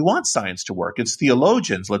mind is how we want science to work. It's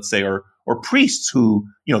theologians, let's say, or priests who,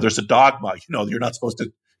 there's a dogma, you're not supposed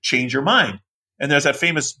to change your mind. And there's that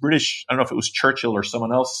famous British, I don't know if it was Churchill or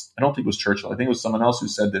someone else. I don't think it was Churchill. I think it was someone else who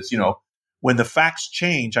said this, when the facts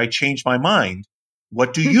change, I change my mind.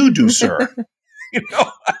 What do you do, sir?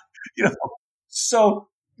 So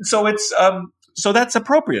it's, so that's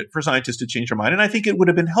appropriate for scientists to change their mind. And I think it would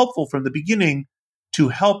have been helpful from the beginning to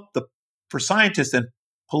help for scientists and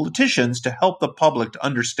politicians to help the public to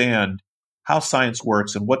understand how science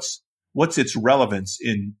works and what's its relevance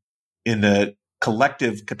in the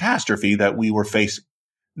collective catastrophe that we were facing.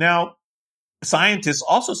 Now, scientists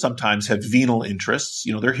also sometimes have venal interests.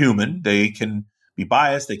 They're human. They can be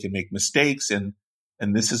biased. They can make mistakes. And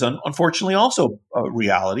this is unfortunately also a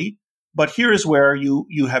reality. But here is where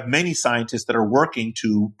you have many scientists that are working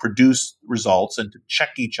to produce results and to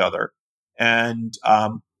check each other. And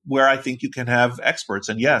where I think you can have experts.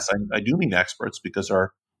 And yes, I do mean experts, because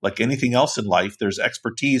like anything else in life, there's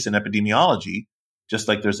expertise in epidemiology, just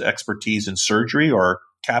like there's expertise in surgery or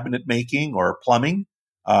cabinet making or plumbing.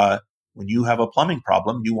 When you have a plumbing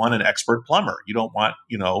problem, you want an expert plumber. You don't want,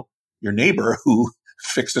 your neighbor who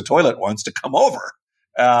fixed a toilet once to come over.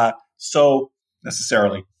 So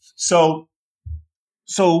necessarily. So,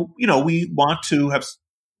 we want to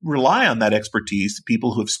rely on that expertise,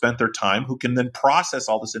 people who have spent their time, who can then process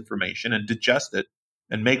all this information and digest it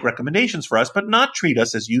and make recommendations for us, but not treat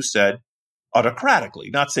us, as you said, autocratically,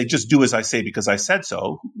 not say, just do as I say because I said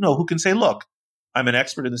so. No, who can say, look, I'm an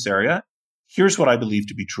expert in this area. Here's what I believe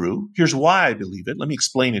to be true. Here's why I believe it. Let me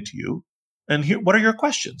explain it to you. And here, what are your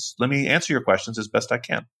questions? Let me answer your questions as best I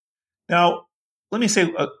can. Now, let me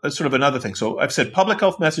say a sort of another thing. So I've said public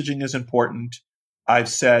health messaging is important. I've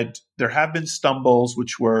said there have been stumbles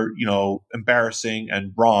which were, embarrassing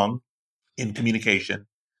and wrong in communication.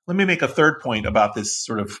 Let me make a third point about this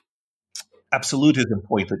sort of absolutism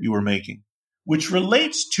point that you were making, which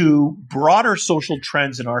relates to broader social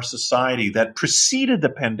trends in our society that preceded the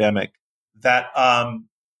pandemic that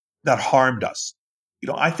harmed us.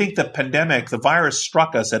 I think the virus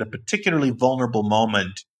struck us at a particularly vulnerable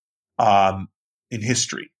moment in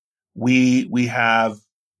history. We have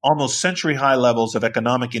almost century high levels of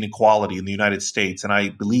economic inequality in the United States, and I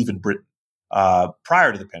believe in Britain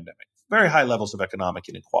prior to the pandemic. Very high levels of economic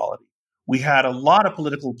inequality. We had a lot of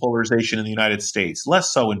political polarization in the United States, less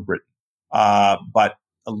so in Britain, but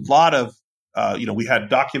a lot of we had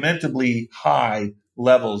documentably high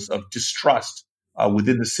levels of distrust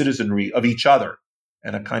within the citizenry of each other,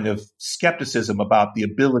 and a kind of skepticism about the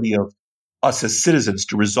ability of us as citizens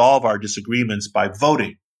to resolve our disagreements by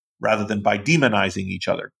voting rather than by demonizing each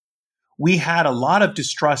other. We had a lot of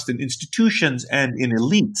distrust in institutions and in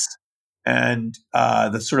elites, and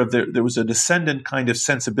there was a descendant kind of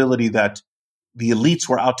sensibility that the elites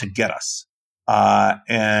were out to get us,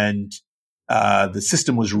 and the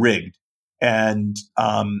system was rigged. And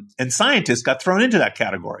scientists got thrown into that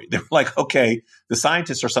category. They were like, okay, the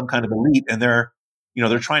scientists are some kind of elite, and they're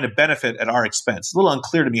trying to benefit at our expense. It's a little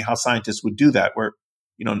unclear to me how scientists would do that, where,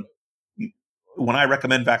 when I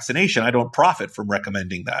recommend vaccination, I don't profit from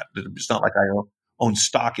recommending that. It's not like I own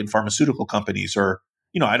stock in pharmaceutical companies, or,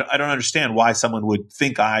 I don't understand why someone would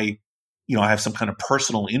think I have some kind of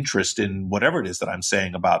personal interest in whatever it is that I'm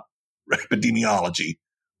saying about epidemiology.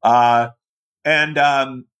 And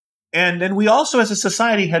then we also, as a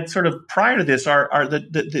society, had sort of prior to this,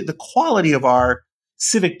 the quality of our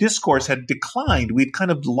civic discourse had declined. We'd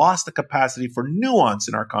kind of lost the capacity for nuance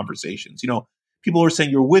in our conversations. People were saying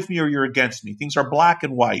you're with me or you're against me. Things are black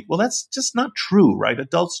and white. Well, that's just not true, right?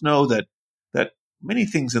 Adults know that many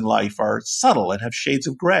things in life are subtle and have shades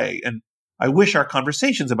of gray. And I wish our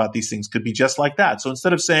conversations about these things could be just like that. So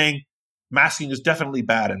instead of saying masking is definitely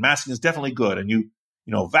bad and masking is definitely good, and you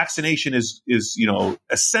vaccination is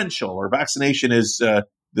essential, or vaccination is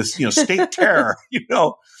this state terror.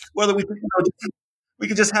 Whether we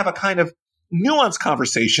could just have a kind of nuanced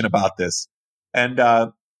conversation about this. And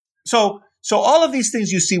so all of these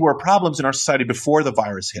things you see were problems in our society before the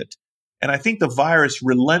virus hit. And I think the virus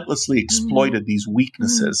relentlessly exploited these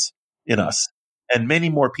weaknesses in us. And many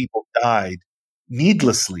more people died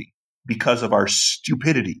needlessly because of our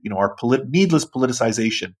stupidity, our needless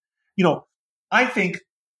politicization. I think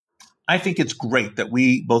it's great that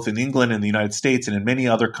we, both in England and the United States and in many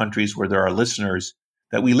other countries where there are listeners,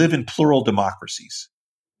 that we live in plural democracies.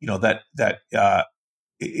 I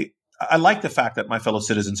like the fact that my fellow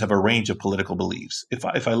citizens have a range of political beliefs.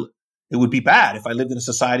 It would be bad if I lived in a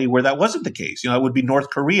society where that wasn't the case. It would be North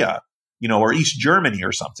Korea, or East Germany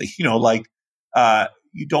or something. You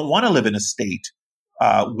don't want to live in a state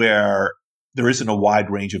where there isn't a wide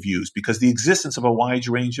range of views, because the existence of a wide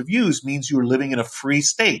range of views means you're living in a free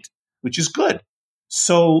state, which is good.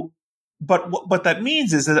 So, but what that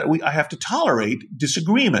means is that I have to tolerate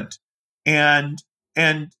disagreement, and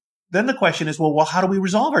then the question is, well, how do we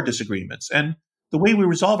resolve our disagreements? And the way we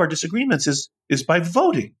resolve our disagreements is by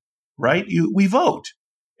voting, right? We vote,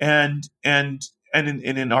 and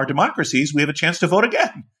in our democracies, we have a chance to vote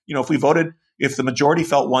again. If the majority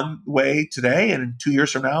felt one way today, and 2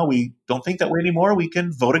 years from now we don't think that way anymore, we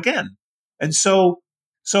can vote again. And so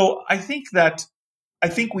I think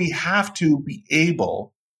we have to be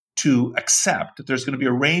able to accept that there's going to be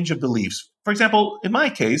a range of beliefs. For example, in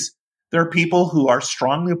my case, there are people who are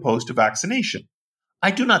strongly opposed to vaccination.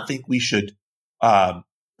 I do not think we should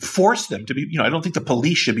force them to be, I don't think the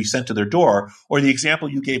police should be sent to their door, or the example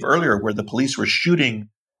you gave earlier where the police were shooting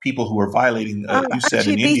people who were violating, you said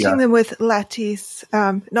in India. Beating them with lathis,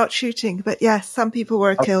 not shooting, but yes, some people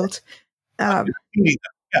were killed. Yeah.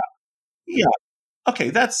 Okay,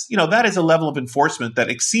 that is a level of enforcement that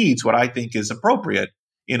exceeds what I think is appropriate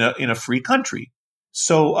in a free country.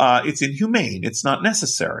 So it's inhumane. It's not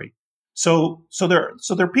necessary. So there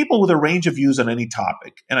are people with a range of views on any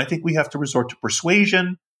topic, and I think we have to resort to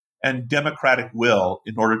persuasion and democratic will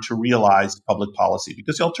in order to realize public policy,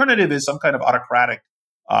 because the alternative is some kind of autocratic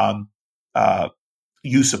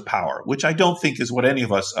use of power, which I don't think is what any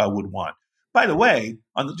of us would want. By the way,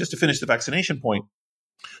 just to finish the vaccination point,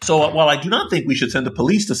 so while I do not think we should send the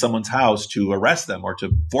police to someone's house to arrest them or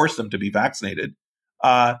to force them to be vaccinated,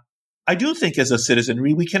 I do think as a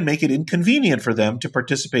citizenry, we can make it inconvenient for them to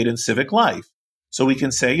participate in civic life. So we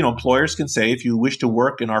can say, employers can say, if you wish to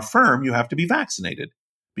work in our firm, you have to be vaccinated,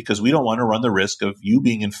 because we don't want to run the risk of you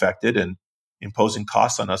being infected and imposing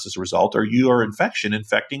costs on us as a result, or your infection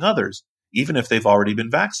infecting others, even if they've already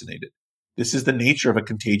been vaccinated. This is the nature of a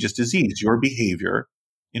contagious disease. Your behavior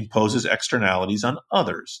imposes externalities on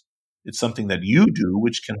others. It's something that you do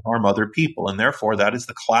which can harm other people, and therefore that is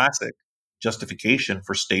the classic justification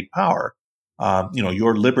for state power.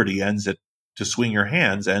 Your liberty to swing your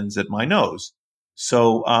hands ends at my nose.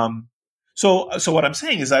 So what I'm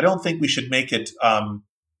saying is I don't think we should make it,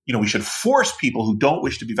 we should force people who don't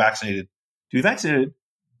wish to be vaccinated,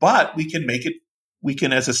 but we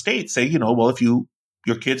can as a state say, if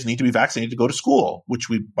your kids need to be vaccinated to go to school, which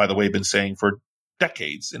we, by the way, have been saying for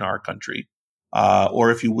decades in our country, or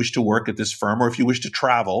if you wish to work at this firm, or if you wish to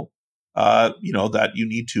travel, that you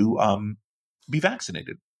need to be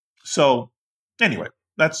vaccinated. So anyway,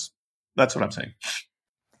 that's what I'm saying.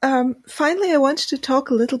 Finally, I wanted to talk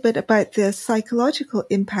a little bit about the psychological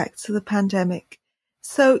impacts of the pandemic.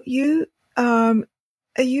 So you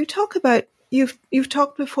talk about, you've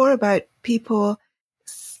talked before about people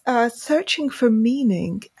searching for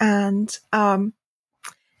meaning, and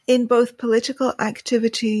in both political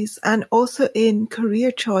activities and also in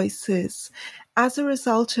career choices as a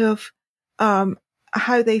result of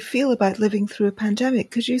how they feel about living through a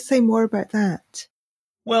pandemic. Could you say more about that?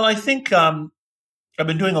 Well, I think I've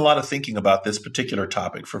been doing a lot of thinking about this particular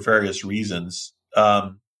topic for various reasons.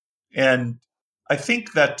 And I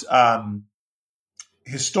think that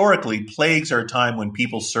historically, plagues are a time when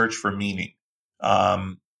people search for meaning.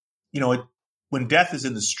 When death is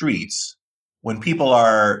in the streets, when people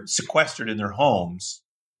are sequestered in their homes,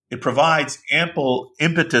 it provides ample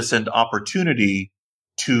impetus and opportunity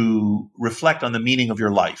to reflect on the meaning of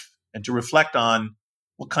your life and to reflect on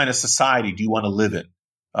what kind of society do you want to live in?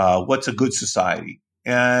 What's a good society?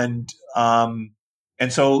 And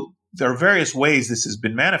so there are various ways this has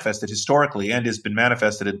been manifested historically and has been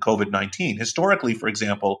manifested in COVID-19. Historically, for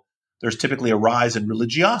example, there's typically a rise in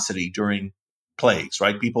religiosity during plagues,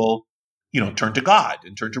 right? People, turn to God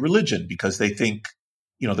and turn to religion because they think,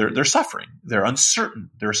 they're suffering, they're uncertain,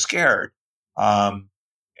 they're scared.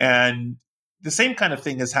 And the same kind of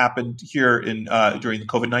thing has happened here in during the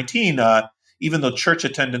COVID-19. Even though church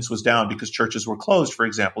attendance was down because churches were closed, for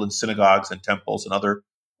example, in synagogues and temples and other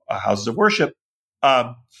houses of worship,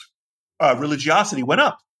 religiosity went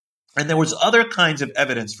up. And there was other kinds of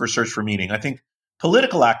evidence for search for meaning. I think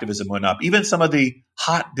political activism went up. Even some of the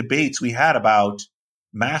hot debates we had about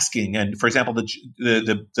masking and, for example,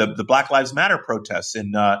 the Black Lives Matter protests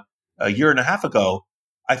in a year and a half ago,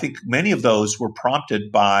 I think many of those were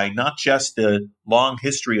prompted by not just the long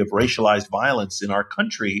history of racialized violence in our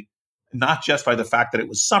country, not just by the fact that it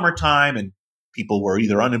was summertime and people were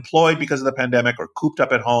either unemployed because of the pandemic or cooped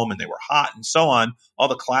up at home and they were hot and so on, all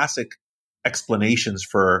the classic explanations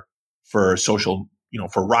for social,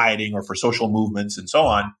 for rioting or for social movements and so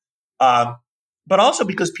on. But also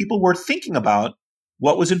because people were thinking about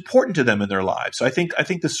what was important to them in their lives. So I think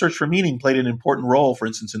the search for meaning played an important role, for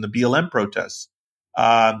instance, in the BLM protests,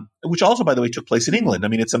 which also, by the way, took place in England. I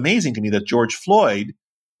mean, it's amazing to me that George Floyd,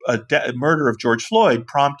 murder of George Floyd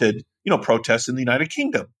prompted, protests in the United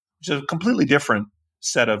Kingdom, which is a completely different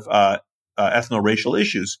set of ethno-racial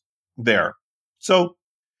issues there. So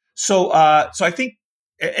I think,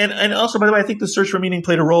 and also, by the way, I think the search for meaning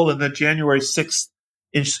played a role in the January 6th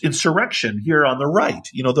insurrection here on the right.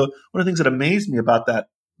 One of the things that amazed me about that,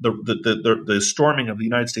 the storming of the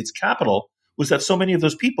United States Capitol, was that so many of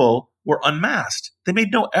those people were unmasked. They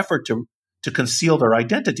made no effort to conceal their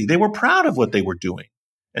identity. They were proud of what they were doing.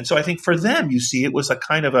 And so I think for them, you see, it was a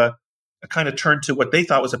kind of turn to what they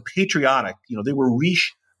thought was a patriotic, they were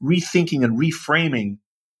rethinking and reframing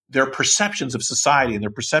their perceptions of society and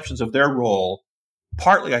their perceptions of their role,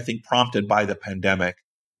 partly, I think, prompted by the pandemic.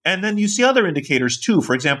 And then you see other indicators too.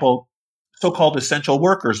 For example, so-called essential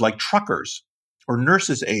workers like truckers or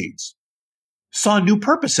nurses' aides saw a new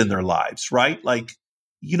purpose in their lives, right? Like,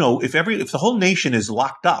 if the whole nation is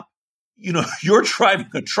locked up, you're driving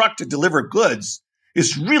a truck to deliver goods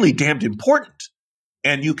is really damned important.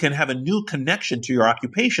 And you can have a new connection to your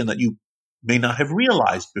occupation that you may not have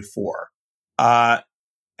realized before.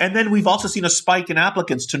 And then we've also seen a spike in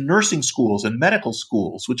applicants to nursing schools and medical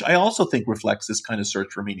schools, which I also think reflects this kind of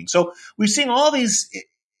search for meaning. So we're seeing all these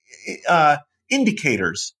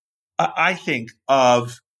indicators, I think,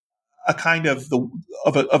 of a kind of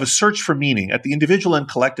a search for meaning at the individual and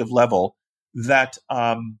collective level that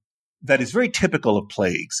is very typical of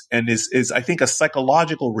plagues and is I think a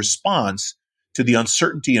psychological response to the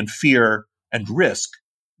uncertainty and fear and risk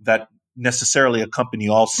that necessarily accompany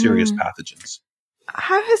all serious pathogens.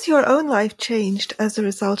 How has your own life changed as a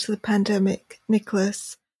result of the pandemic,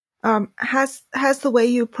 Nicholas? Has the way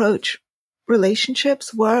you approach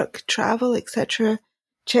relationships, work, travel, etc.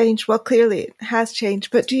 changed? Well, clearly it has changed,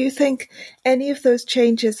 but do you think any of those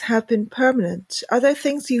changes have been permanent? Are there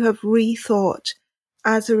things you have rethought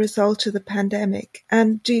as a result of the pandemic?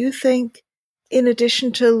 And do you think, in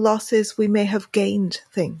addition to losses, we may have gained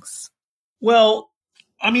things? Well,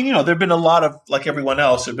 I mean, there have been a lot of, like everyone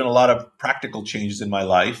else, there have been a lot of practical changes in my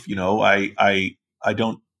life. I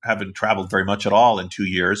haven't traveled very much at all in 2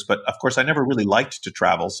 years, but of course I never really liked to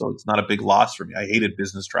travel. So it's not a big loss for me. I hated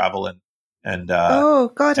business travel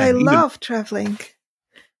oh God, I love traveling.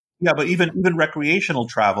 Yeah. But even recreational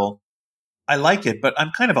travel, I like it, but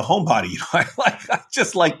I'm kind of a homebody. I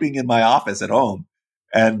just like being in my office at home.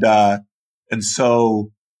 And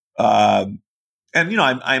so,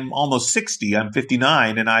 I'm almost 60. I'm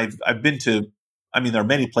 59, and I've been to. I mean, there are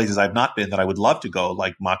many places I've not been that I would love to go,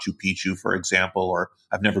 like Machu Picchu, for example, or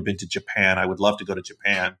I've never been to Japan. I would love to go to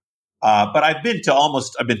Japan, but I've been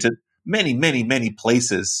to many, many, many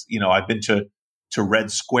places. I've been to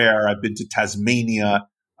Red Square. I've been to Tasmania.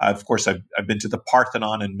 Of course, I've been to the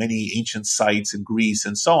Parthenon and many ancient sites in Greece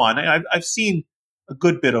and so on. And I've seen a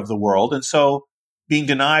good bit of the world, and so being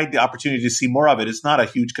denied the opportunity to see more of it is not a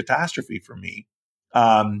huge catastrophe for me.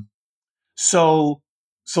 So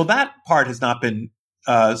that part has not been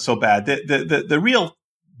so bad. The real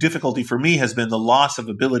difficulty for me has been the loss of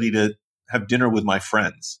ability to have dinner with my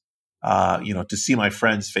friends, to see my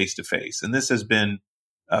friends face to face. And this has been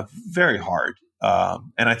very hard.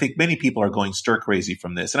 And I think many people are going stir crazy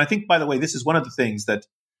from this. And I think, by the way, this is one of the things that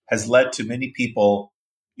has led to many people,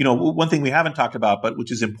 one thing we haven't talked about, but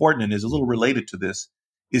which is important and is a little related to this,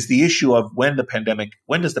 is the issue of when does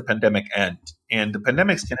the pandemic end? And the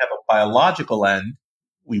pandemics can have a biological end.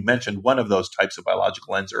 We mentioned one of those types of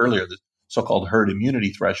biological ends earlier, the so-called herd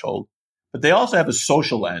immunity threshold. But they also have a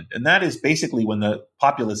social end. And that is basically when the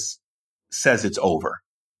populace says it's over.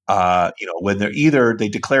 When they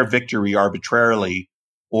declare victory arbitrarily,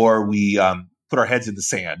 or we put our heads in the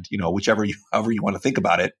sand, however you want to think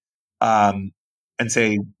about it, and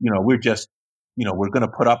say, we're going to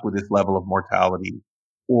put up with this level of mortality,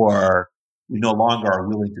 or, we no longer are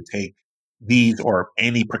willing to take these or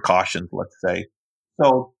any precautions, let's say.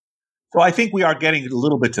 So I think we are getting a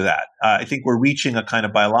little bit to that. I think we're reaching a kind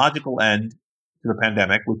of biological end to the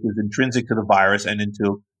pandemic, which is intrinsic to the virus and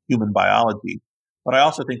into human biology. But I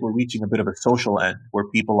also think we're reaching a bit of a social end where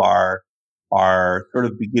people are sort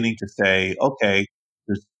of beginning to say, okay,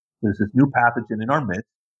 there's this new pathogen in our midst.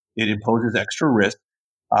 It imposes extra risk.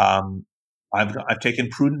 I've taken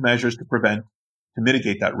prudent measures to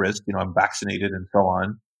mitigate that risk. I'm vaccinated and so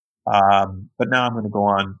on. But now I'm going to go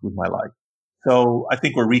on with my life. So I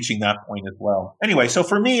think we're reaching that point as well. Anyway, so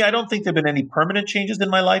for me, I don't think there have been any permanent changes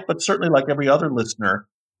in my life, but certainly like every other listener,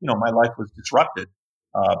 my life was disrupted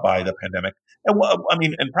by the pandemic. And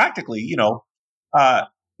practically, in a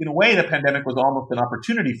way, the pandemic was almost an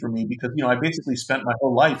opportunity for me because, I basically spent my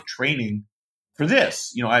whole life training for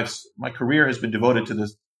this. My career has been devoted to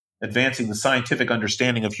this, advancing the scientific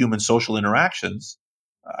understanding of human social interactions.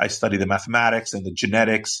 I study the mathematics and the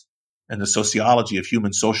genetics and the sociology of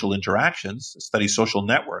human social interactions, study social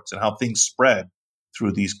networks and how things spread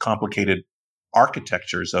through these complicated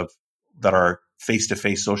architectures that are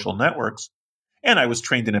face-to-face social networks. And I was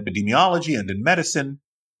trained in epidemiology and in medicine.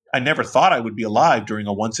 I never thought I would be alive during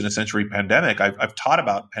a once-in-a-century pandemic. I've taught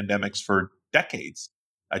about pandemics for decades.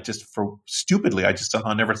 I just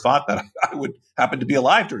somehow never thought that I would happen to be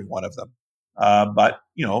alive during one of them. But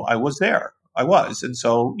I was there. I was. And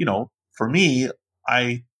so, for me,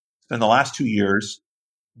 I spent the last 2 years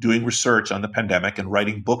doing research on the pandemic and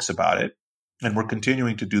writing books about it. And we're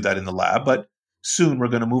continuing to do that in the lab, but soon we're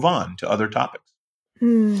going to move on to other topics.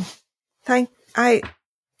 I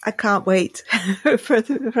can't wait for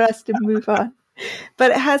us to move on.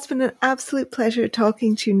 But it has been an absolute pleasure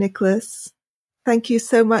talking to you, Nicholas. Thank you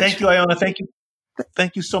so much. Thank you, Iona. Thank you.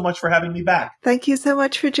 Thank you so much for having me back. Thank you so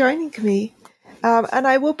much for joining me. And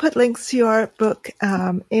I will put links to your book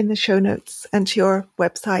in the show notes and to your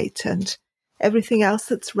website and everything else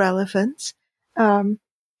that's relevant. My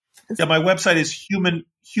website is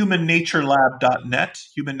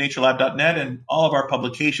humannaturelab.net, and all of our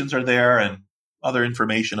publications are there and other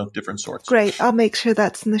information of different sorts. Great. I'll make sure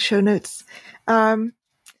that's in the show notes. Have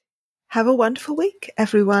a wonderful week,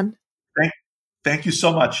 everyone. Thank you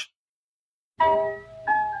so much.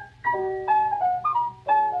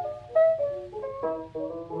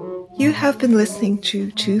 You have been listening to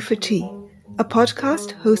Two for Tea, a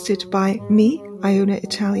podcast hosted by me, Iona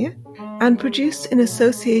Italia, and produced in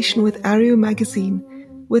association with Ario Magazine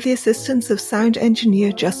with the assistance of sound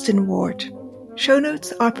engineer Justin Ward. Show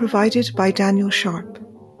notes are provided by Daniel Sharp.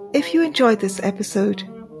 If you enjoyed this episode,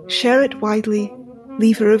 share it widely,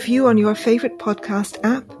 leave a review on your favorite podcast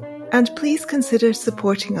app, and please consider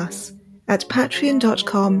supporting us at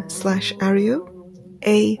patreon.com/Ario,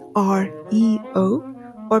 AREO,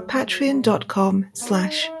 or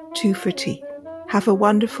patreon.com/2fortea. Have a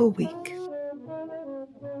wonderful week.